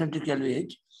 significant concentric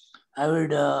LVH, I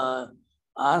would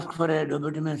ask for a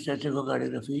dobutamine stress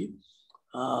echocardiography.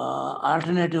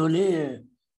 Alternatively,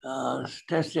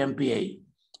 stress MPI.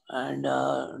 And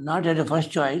not as a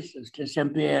first choice. Stress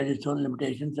MPI has its own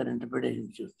limitations and interpretation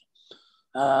issues.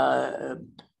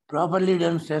 Properly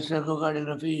done stress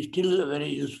echocardiography is still very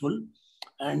useful.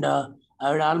 And I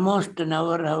would almost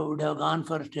never would have gone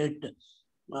for straight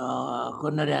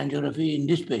coronary angiography in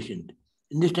this patient,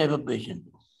 in this type of patient.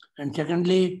 And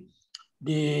secondly,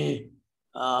 the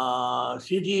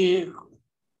CT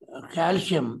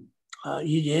calcium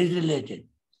is age-related.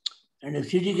 And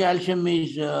if CT calcium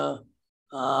is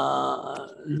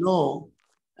low,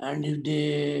 and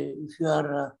if you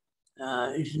are,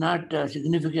 it's not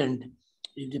significant,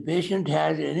 if the patient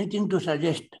has anything to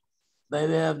suggest by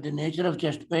way of the nature of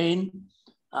chest pain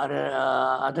or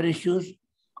other issues,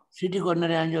 CT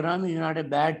coronary angiogram is not a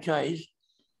bad choice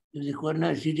if the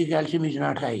coronary CT calcium is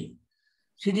not high.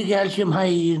 CT calcium high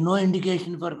is no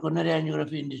indication for coronary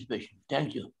angiography in this patient.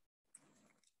 Thank you.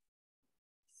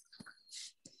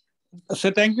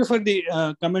 So thank you for the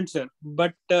comment, sir.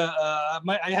 But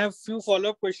I have few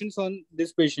follow-up questions on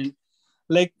this patient.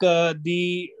 Like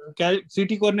the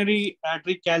CT coronary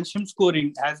artery calcium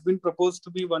scoring has been proposed to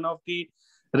be one of the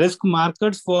risk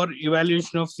markers for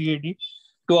evaluation of CAD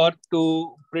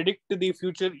to predict the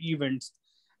future events.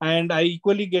 And I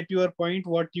equally get your point,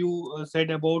 what you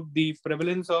said about the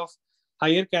prevalence of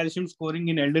higher calcium scoring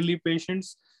in elderly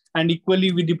patients, and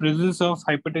equally with the presence of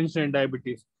hypertension and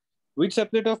diabetes. Which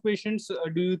subset of patients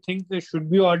do you think should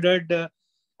be ordered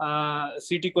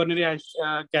CT coronary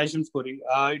calcium scoring?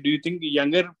 Do you think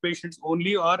younger patients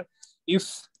only, or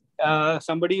if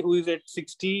somebody who is at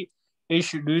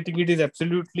 60-ish, do you think it is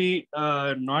absolutely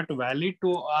not valid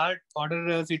to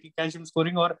order CT calcium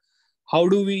scoring, or how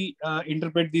do we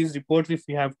interpret these reports if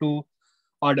we have to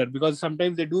order? Because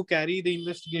sometimes they do carry the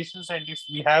investigations, and if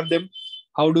we have them,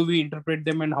 how do we interpret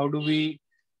them and how do we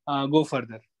go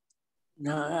further?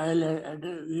 Now,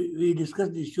 we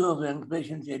discussed the issue of young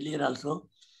patients earlier also.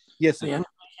 Yes, sir. A young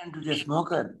patient is a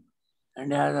smoker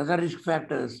and has other risk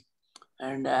factors,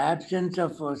 and absence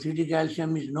of CT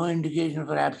calcium is no indication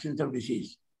for absence of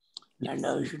disease. And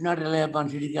we should not rely upon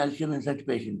CT calcium in such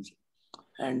patients.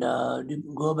 And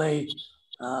go by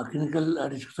clinical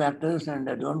risk factors and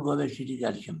don't go by CT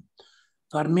calcium.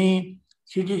 For me,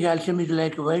 CT calcium is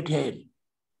like white hair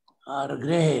or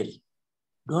gray hair.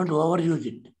 Don't overuse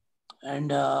it.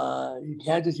 And it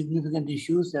has significant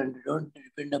issues, and don't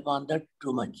depend upon that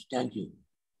too much. Thank you.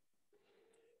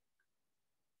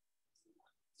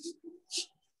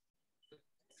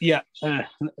 Yeah.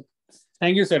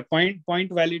 Thank you, sir. Point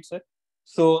valid, sir.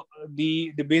 So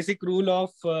the basic rule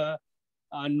of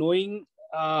knowing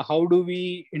how do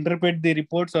we interpret the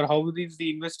reports, or how is the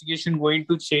investigation going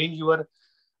to change your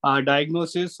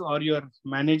diagnosis or your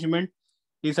management,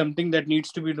 is something that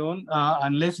needs to be known.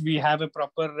 Unless we have a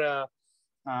proper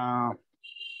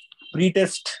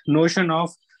pre-test notion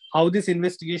of how this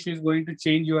investigation is going to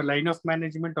change your line of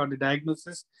management or the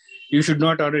diagnosis, you should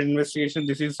not order investigation.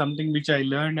 This is something which I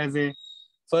learned as a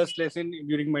first lesson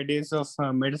during my days of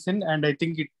medicine, and I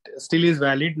think it still is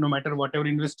valid no matter whatever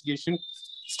investigation,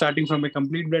 starting from a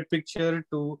complete blood picture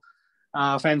to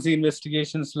fancy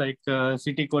investigations like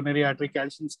CT, coronary artery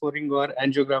calcium scoring, or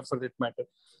angiogram for that matter.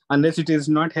 Unless it is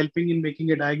not helping in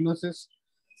making a diagnosis,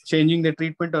 changing the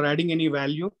treatment, or adding any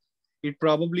value, it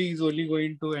probably is only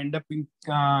going to end up in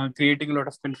creating a lot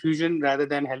of confusion rather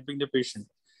than helping the patient.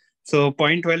 So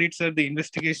point valid, sir. The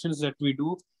investigations that we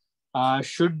do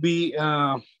should be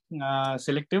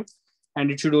selective,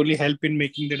 and it should only help in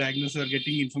making the diagnosis or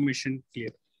getting information clear.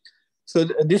 So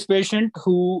this patient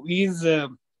who is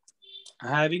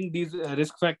having these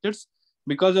risk factors,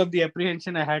 because of the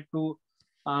apprehension, I had to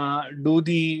do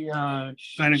the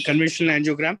conventional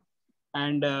angiogram,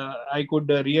 and I could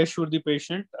reassure the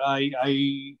patient.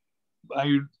 I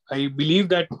believe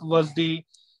that was the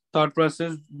thought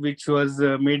process which was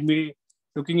made me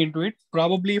looking into it.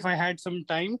 Probably if I had some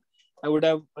time, I would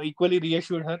have equally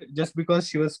reassured her. Just because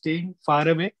she was staying far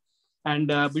away,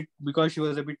 and because she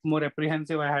was a bit more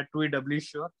apprehensive, I had to be doubly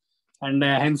sure, and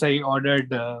hence I ordered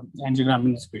angiogram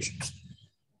in this patient.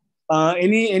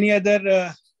 Any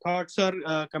other thoughts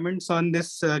or comments on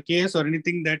this case, or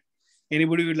anything that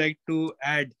anybody would like to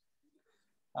add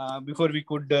before we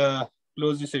could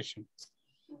close the session?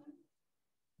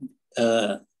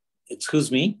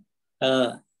 Excuse me.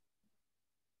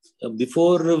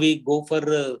 Before we go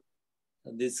for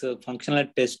this functional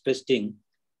testing,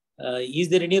 is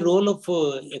there any role of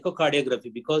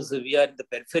echocardiography? Because we are in the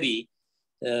periphery.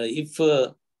 If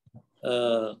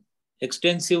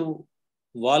extensive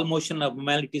wall motion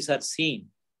abnormalities are seen,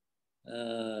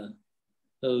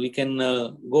 we can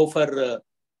go for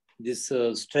this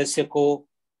stress echo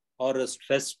or a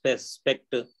stress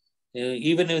spect.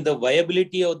 Even in the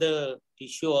viability of the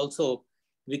tissue also,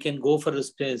 we can go for a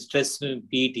stress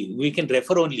PET. We can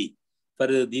refer only for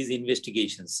these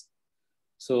investigations.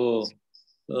 So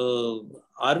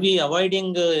are we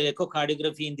avoiding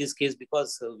echocardiography in this case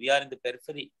because we are in the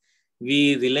periphery?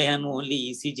 We rely on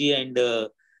only ECG and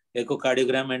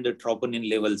echocardiogram and troponin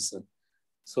levels.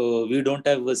 So we don't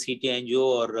have a CT angio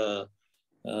or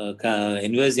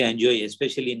invasive angio,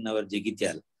 especially in our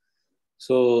Jagityal.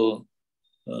 So,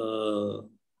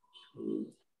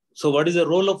 so what is the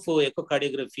role of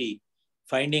echocardiography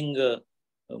finding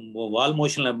wall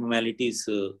motion abnormalities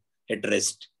at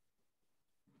rest?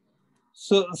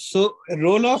 So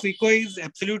role of echo is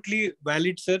absolutely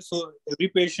valid, sir. So every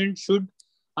patient should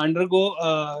undergo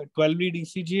 12-lead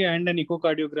ECG and an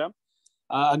echocardiogram.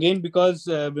 Again, because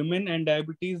women and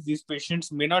diabetes, these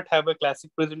patients may not have a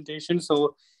classic presentation.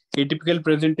 So atypical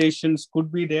presentations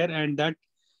could be there, and that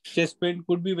chest pain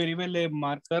could be very well a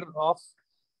marker of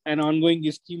an ongoing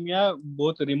ischemia,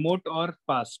 both remote or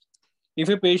past. If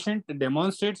a patient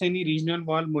demonstrates any regional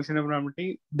wall motion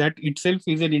abnormality, that itself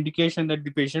is an indication that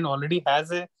the patient already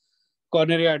has a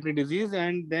coronary artery disease,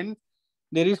 and then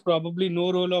there is probably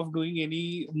no role of doing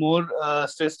any more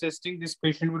stress testing. This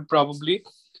patient would probably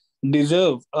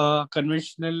deserve a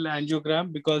conventional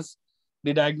angiogram because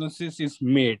the diagnosis is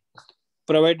made,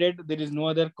 provided there is no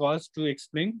other cause to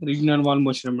explain regional wall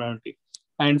motion abnormality.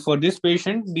 And for this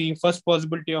patient, the first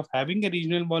possibility of having a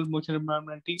regional wall motion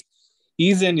abnormality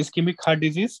is an ischemic heart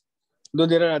disease, though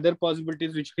there are other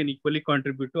possibilities which can equally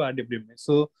contribute to RWMA.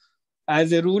 So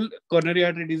as a rule, coronary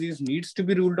artery disease needs to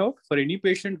be ruled out for any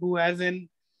patient who has an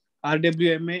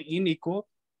RWMA in echo.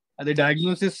 The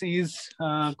diagnosis is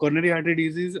coronary artery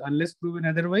disease unless proven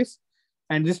otherwise,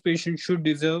 and this patient should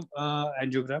deserve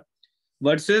angiogram.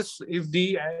 Versus if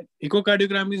the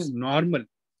echocardiogram is normal,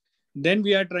 then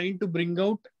we are trying to bring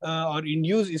out or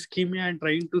induce ischemia and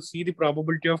trying to see the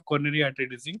probability of coronary artery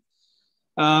disease,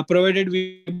 provided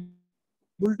we are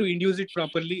able to induce it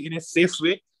properly in a safe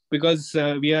way, because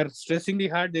we are stressing the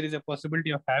heart. There is a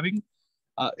possibility of having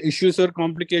issues or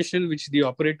complication which the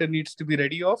operator needs to be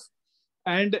ready of,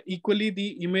 and equally the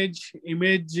image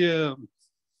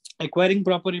acquiring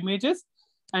proper images,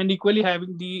 and equally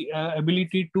having the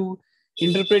ability to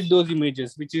interpret those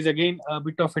images, which is again a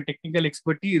bit of a technical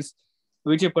expertise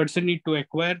which a person need to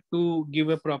acquire to give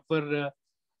a proper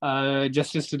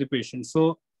justice to the patient.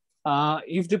 So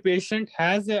if the patient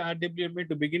has a RWMA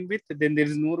to begin with, then there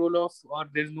is no role of, or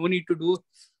there is no need to do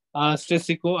stress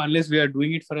echo unless we are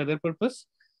doing it for other purpose.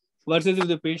 Versus if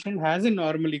the patient has a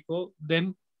normal echo,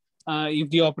 then if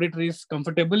the operator is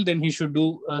comfortable, then he should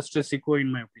do stress echo,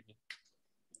 in my opinion.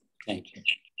 Thank you.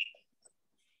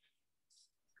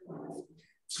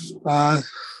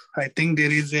 I think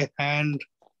there is a hand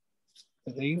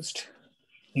raised.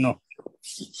 No.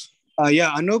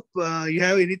 Yeah, Anoop, you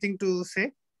have anything to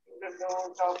say?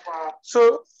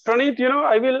 So, Pranit,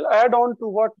 I will add on to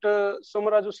what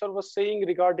Somaraju sir was saying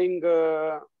regarding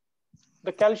the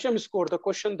calcium score, the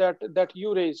question that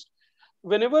you raised.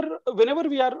 Whenever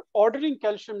we are ordering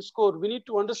calcium score, we need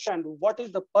to understand what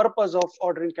is the purpose of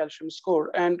ordering calcium score.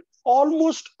 And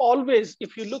almost always,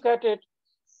 if you look at it,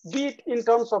 be it in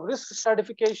terms of risk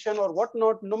stratification or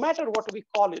whatnot, no matter what we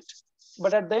call it,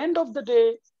 but at the end of the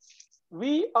day,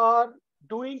 we are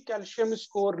doing calcium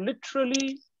score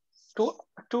literally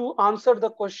to answer the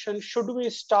question, should we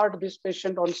start this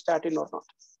patient on statin or not?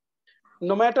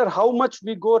 No matter how much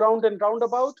we go round and round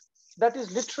about, that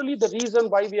is literally the reason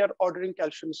why we are ordering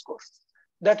calcium score.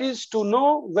 That is to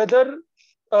know whether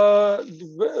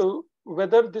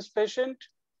this patient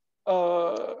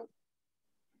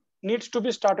needs to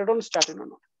be started on statin or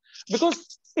not,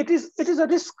 because it is a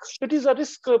risk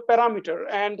parameter,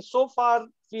 and so far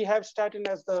we have statin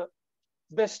as the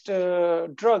best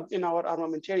drug in our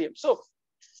armamentarium. So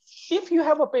if you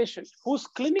have a patient whose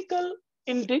clinical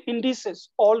indices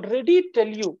already tell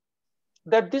you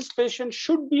that this patient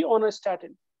should be on a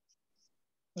statin,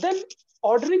 then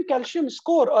ordering calcium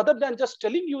score, other than just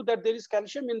telling you that there is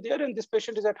calcium in there and this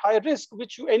patient is at high risk,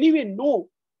 which you anyway know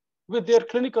with their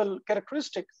clinical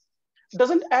characteristic,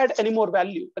 doesn't add any more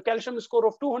value. A calcium score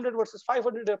of 200 versus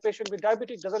 500, a patient with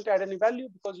diabetes doesn't add any value,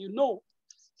 because you know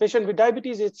patient with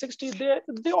diabetes age 60,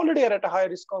 they already are at a high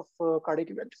risk of cardiac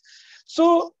event.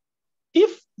 So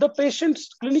if the patient's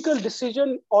clinical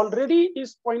decision already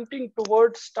is pointing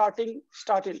towards starting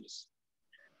statins,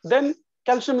 then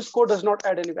calcium score does not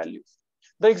add any value.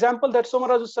 The example that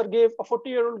Somaraju sir gave, a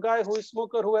 40-year-old guy who is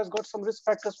smoker, who has got some risk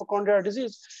factors for coronary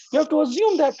disease, you have to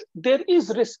assume that there is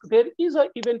risk, there is an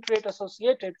event rate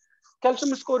associated.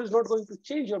 Calcium score is not going to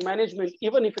change your management,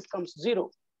 even if it comes zero.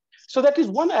 So that is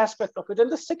one aspect of it.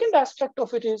 And the second aspect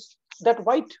of it is that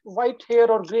white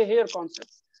hair or gray hair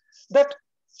concept, that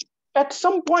at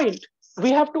some point,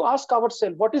 we have to ask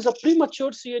ourselves, what is a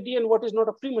premature CAD and what is not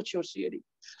a premature CAD?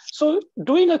 So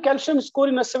doing a calcium score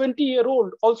in a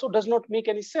 70-year-old also does not make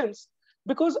any sense,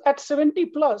 because at 70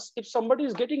 plus, if somebody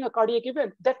is getting a cardiac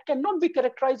event, that cannot be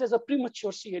characterized as a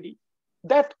premature CAD.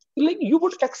 That, like, you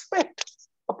would expect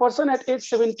a person at age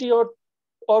 70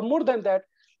 or more than that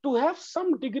to have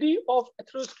some degree of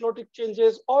atherosclerotic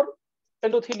changes or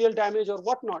endothelial damage or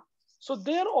whatnot. So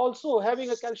there also having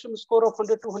a calcium score of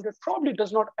 100, 200 probably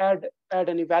does not add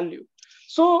any value.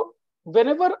 So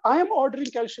whenever I am ordering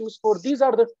calcium score, these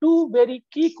are the two very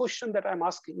key questions that I'm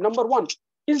asking. Number one,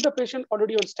 is the patient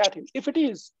already on statin? If it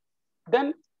is,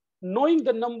 then knowing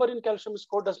the number in calcium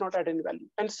score does not add any value.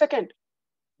 And second,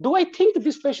 do I think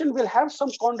this patient will have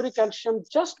some coronary calcium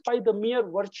just by the mere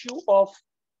virtue of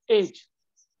age?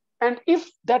 And if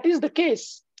that is the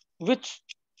case, which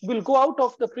will go out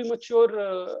of the premature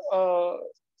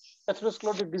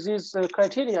atherosclerotic disease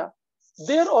criteria,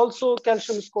 there also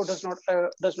calcium score does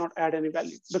not add any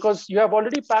value, because you have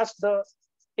already passed the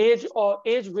age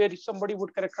where somebody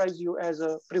would characterize you as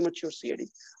a premature CAD.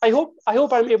 I hope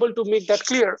I'm able to make that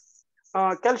clear.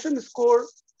 Calcium score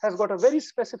has got a very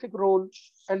specific role,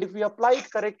 and if we apply it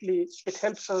correctly, it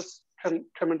helps us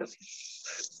tremendously.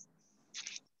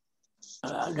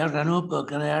 Dr. Anoop,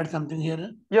 can I add something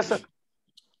here? Yes, sir.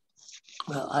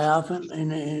 I often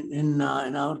in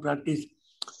our practice,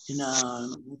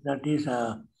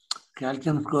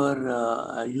 calcium score,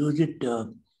 I use it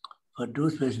for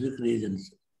two specific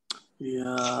reasons.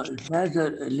 It has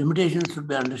limitations to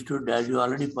be understood, as you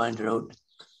already pointed out.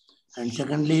 And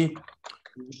secondly,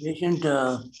 the patient,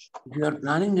 if you are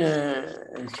planning a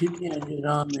CT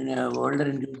angiogram in an older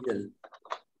individual,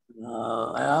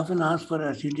 I often ask for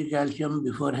a CT calcium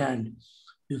beforehand,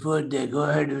 before they go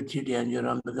ahead with CT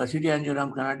angiogram, because CT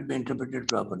angiogram cannot be interpreted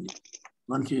properly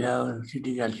once you have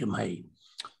CT calcium high.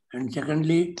 And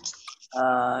secondly,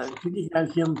 CT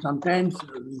calcium sometimes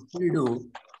we still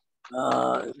do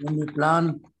when we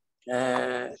plan,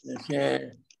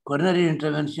 say, coronary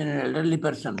intervention in an elderly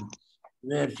person,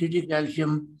 where CT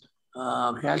calcium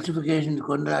calcification in the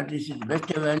coronary arteries is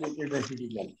best evaluated by CT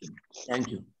calcium. Thank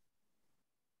you.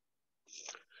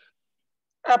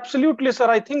 Absolutely, sir.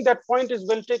 I think that point is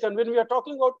well taken. When we are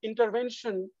talking about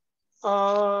intervention,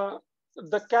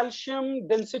 the calcium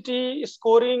density,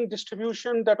 scoring,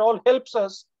 distribution, that all helps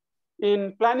us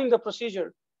in planning the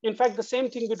procedure. In fact, the same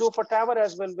thing we do for TAVR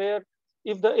as well, where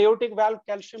if the aortic valve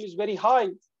calcium is very high,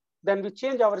 then we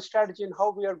change our strategy in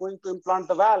how we are going to implant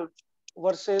the valve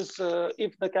versus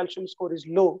if the calcium score is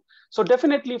low. So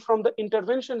definitely from the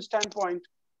intervention standpoint,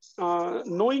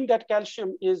 knowing that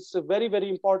calcium is very, very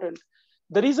important.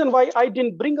 The reason why I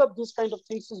didn't bring up these kind of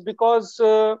things is because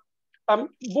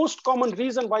most common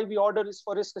reason why we order is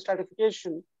for risk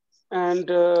stratification.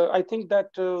 And I think that,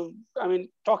 I mean,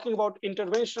 talking about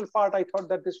interventional part, I thought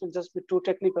that this will just be too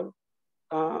technical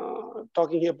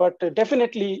talking here, but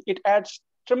definitely it adds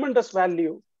tremendous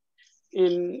value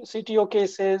in CTO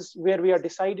cases where we are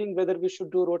deciding whether we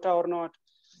should do rota or not,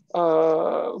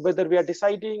 whether we are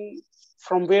deciding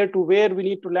from where to where we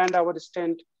need to land our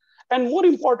stent. And more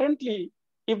importantly,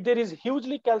 if there is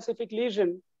hugely calcific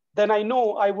lesion, then I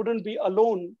know I wouldn't be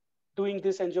alone doing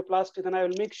this angioplasty. Then I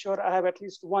will make sure I have at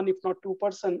least one, if not two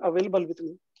person available with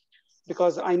me,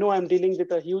 because I know I'm dealing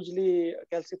with a hugely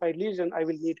calcified lesion. I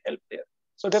will need help there.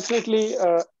 So definitely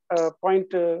a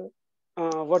point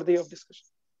worthy of discussion.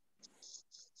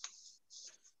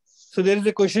 So there is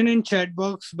a question in chat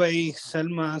box by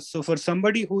Salma. So for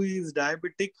somebody who is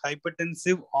diabetic,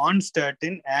 hypertensive, on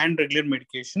statin and regular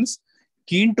medications,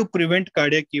 keen to prevent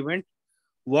cardiac event,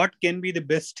 what can be the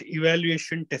best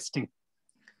evaluation testing?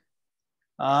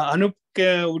 Anoop,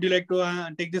 would you like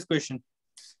to take this question?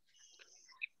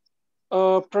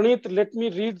 Praneeth, let me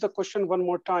read the question one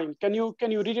more time. Can you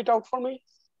read it out for me?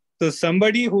 So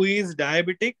somebody who is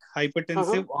diabetic,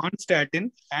 hypertensive, on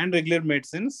statin and regular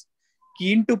medicines,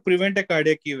 keen to prevent a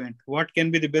cardiac event, what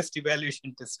can be the best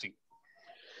evaluation testing?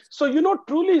 So, you know,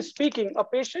 truly speaking, a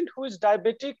patient who is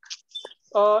diabetic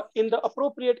in the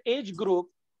appropriate age group,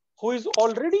 who is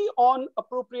already on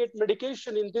appropriate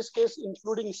medication, in this case,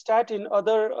 including statin,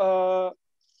 other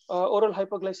oral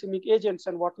hypoglycemic agents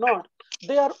and whatnot,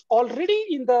 they are already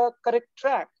in the correct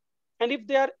track. And if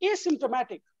they are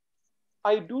asymptomatic,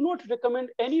 I do not recommend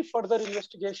any further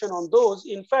investigation on those.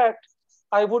 In fact,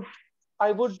 I would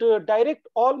direct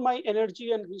all my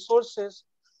energy and resources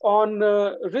on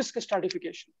risk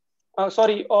stratification.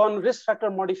 On risk factor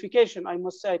modification. I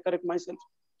must say, I correct myself.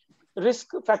 Risk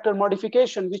factor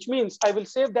modification, which means I will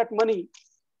save that money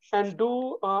and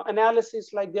do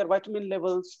analysis like their vitamin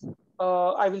levels.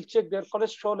 I will check their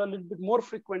cholesterol a little bit more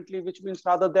frequently, which means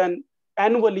rather than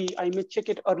annually, I may check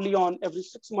it early on every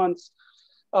 6 months.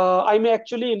 I may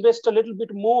actually invest a little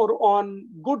bit more on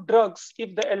good drugs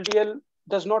if the LDL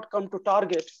does not come to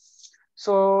target.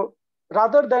 So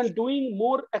rather than doing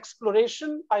more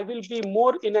exploration, I will be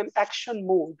more in an action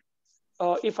mode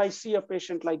if I see a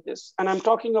patient like this. And I'm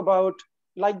talking about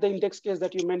like the index case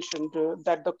that you mentioned,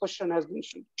 that the question has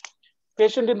mentioned.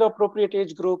 Patient in the appropriate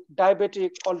age group,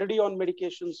 diabetic, already on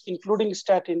medications, including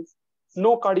statin,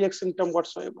 no cardiac symptom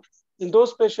whatsoever. In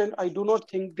those patients, I do not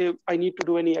think I need to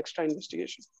do any extra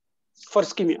investigation for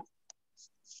ischemia.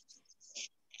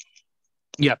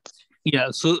 Yeah.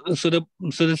 So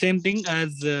the same thing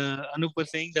as Anoop was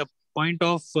saying, the point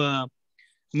of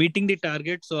meeting the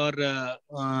targets or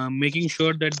making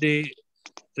sure that they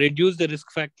reduce the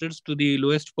risk factors to the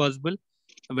lowest possible,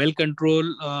 well control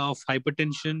of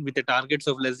hypertension with the targets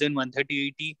of less than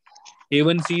 130/80,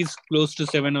 A1C is close to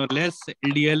 7 or less,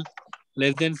 LDL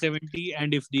less than 70,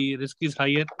 and if the risk is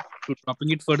higher, to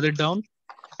dropping it further down.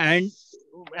 And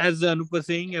as Anoop was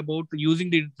saying about using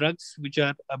the drugs, which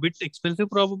are a bit expensive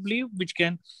probably, which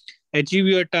can achieve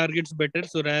your targets better.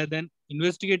 So rather than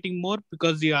investigating more,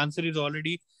 because the answer is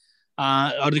already,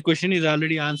 or the question is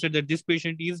already answered, that this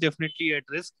patient is definitely at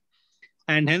risk.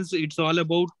 And hence it's all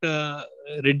about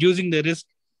reducing the risk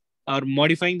or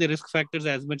modifying the risk factors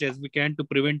as much as we can to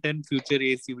prevent a future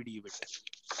ACVD event.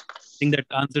 I think that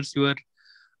answers your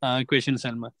question,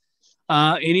 Salma.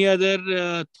 Any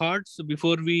other thoughts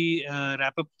before we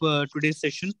wrap up today's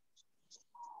session?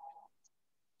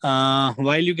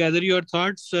 While you gather your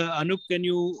thoughts, Anoop, can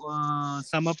you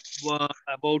sum up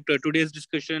about today's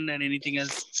discussion and anything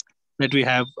else that we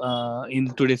have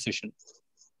in today's session?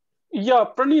 Yeah,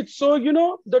 Praneeth. So,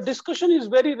 the discussion is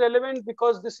very relevant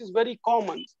because this is very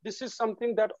common. This is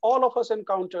something that all of us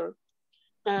encounter.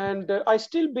 And I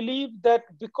still believe that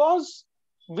because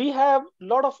we have a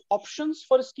lot of options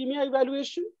for ischemia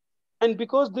evaluation, and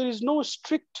because there is no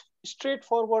strict,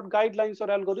 straightforward guidelines or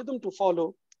algorithm to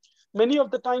follow, many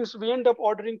of the times we end up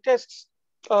ordering tests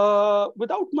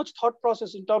without much thought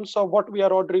process in terms of what we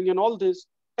are ordering and all this.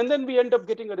 And then we end up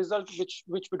getting a result which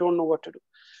we don't know what to do.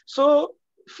 So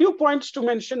few points to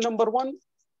mention. Number one,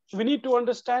 we need to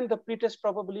understand the pretest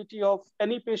probability of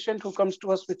any patient who comes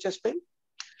to us with chest pain.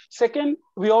 Second,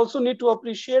 we also need to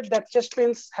appreciate that chest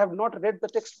pains have not read the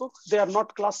textbook. They are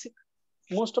not classic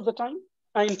most of the time.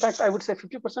 In fact, I would say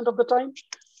 50% of the time.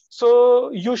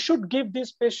 So you should give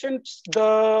these patients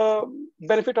the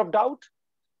benefit of doubt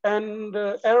and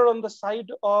err on the side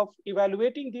of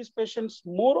evaluating these patients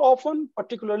more often,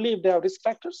 particularly if they have risk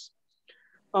factors.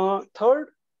 Third,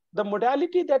 the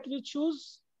modality that we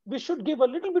choose, we should give a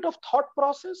little bit of thought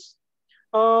process.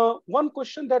 One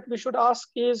question that we should ask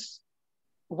is,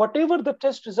 whatever the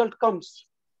test result comes,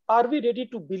 are we ready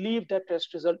to believe that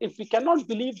test result? If we cannot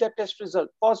believe that test result,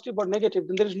 positive or negative,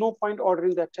 then there is no point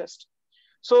ordering that test.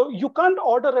 So you can't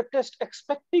order a test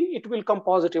expecting it will come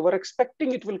positive or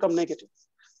expecting it will come negative.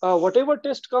 Whatever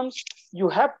test comes, you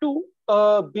have to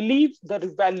believe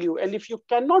the value. And if you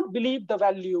cannot believe the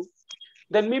value,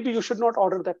 then maybe you should not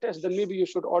order that test. Then maybe you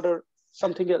should order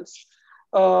something else.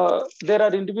 There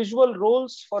are individual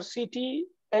roles for CT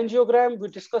angiogram. We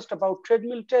discussed about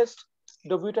treadmill test,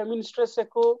 the vitamin stress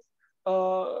echo.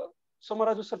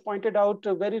 Somaraju sir pointed out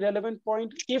a very relevant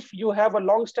point. If you have a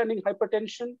long-standing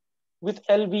hypertension with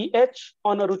LVH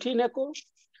on a routine echo,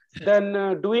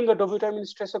 then doing a vitamin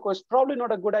stress echo is probably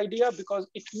not a good idea because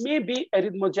it may be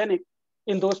arrhythmogenic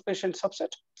in those patient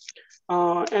subset.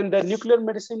 And the nuclear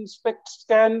medicine SPECT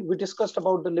scan, we discussed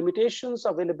about the limitations,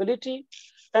 availability,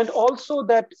 and also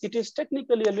that it is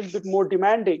technically a little bit more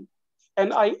demanding.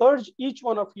 And I urge each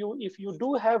one of you, if you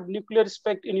do have nuclear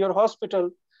SPECT in your hospital,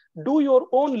 do your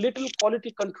own little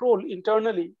quality control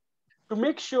internally to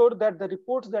make sure that the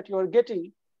reports that you are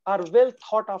getting are well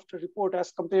thought after report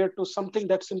as compared to something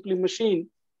that simply machine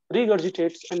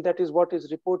regurgitates, and that is what is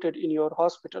reported in your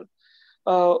hospital.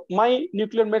 My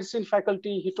nuclear medicine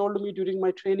faculty, he told me during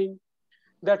my training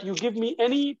that you give me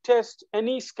any test,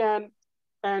 any scan,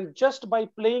 and just by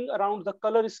playing around the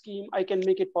color scheme, I can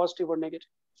make it positive or negative.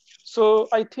 So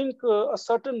I think a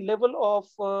certain level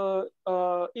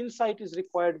of insight is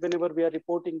required whenever we are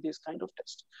reporting this kind of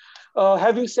test.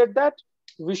 Having said that,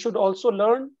 we should also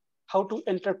learn how to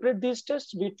interpret these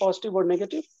tests, be it positive or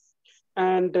negative.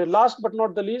 And last but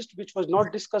not the least, which was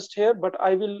not discussed here, but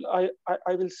I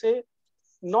will say,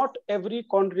 not every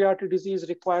coronary artery disease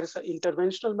requires an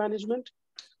interventional management,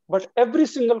 but every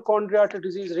single coronary artery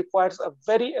disease requires a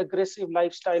very aggressive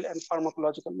lifestyle and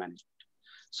pharmacological management.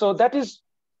 So that is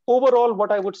overall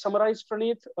what I would summarize,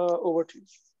 Praneeth. Over to you.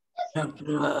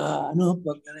 Anoop,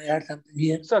 can I add something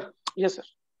here? Sir, yes, sir.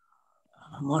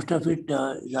 Most of it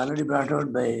is already brought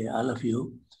out by all of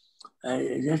you.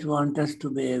 I just want us to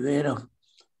be aware of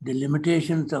the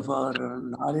limitations of our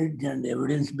knowledge and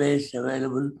evidence base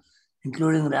available,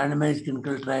 including randomized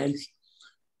clinical trials.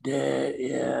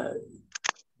 The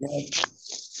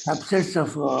subsets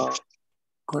of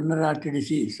coronary artery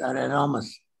disease are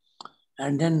enormous.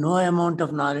 And then no amount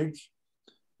of knowledge,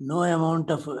 no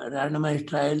amount of randomized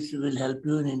trials will help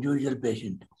you in individual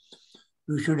patient.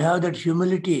 You should have that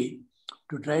humility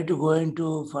to try to go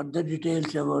into further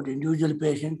details about individual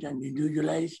patient and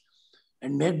individualize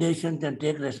and make decisions and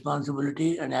take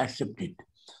responsibility and accept it.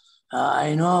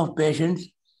 I know of patients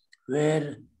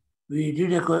where we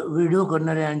do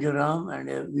coronary angiogram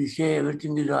and we say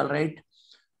everything is all right.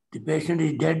 The patient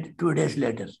is dead 2 days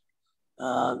later.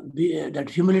 That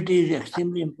humility is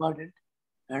extremely important,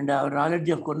 and our knowledge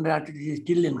of coronary artery is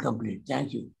still incomplete.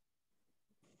 Thank you.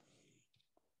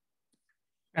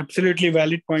 Absolutely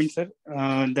valid point, sir.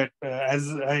 As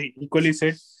I equally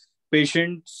said,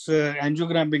 patient's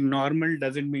angiogram being normal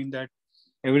doesn't mean that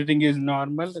everything is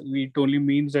normal. It only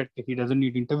means that he doesn't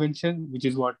need intervention, which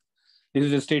is what this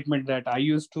is a statement that I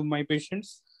use to my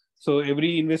patients. So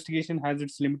every investigation has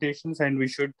its limitations, and we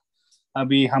should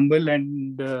be humble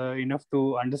and enough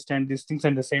to understand these things,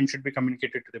 and the same should be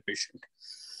communicated to the patient.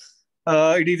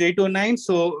 It is 8:09,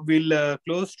 so we'll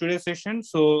close today's session.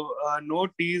 So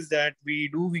note is that we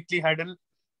do weekly huddle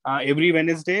every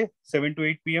Wednesday, 7 to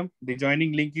 8 p.m. The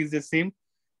joining link is the same.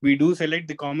 We do select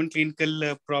the common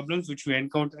clinical problems which we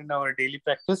encounter in our daily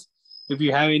practice, If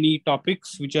you have any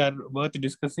topics which are worth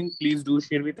discussing, please do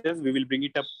share with us. We will bring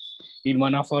it up in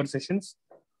one of our sessions.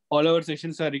 All our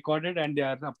sessions are recorded and they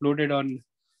are uploaded on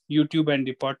YouTube and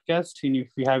the podcast. And if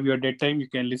you have your dead time, you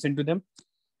can listen to them.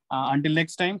 Until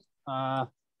next time,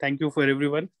 thank you for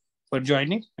everyone for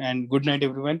joining, and good night,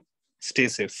 everyone. Stay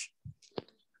safe.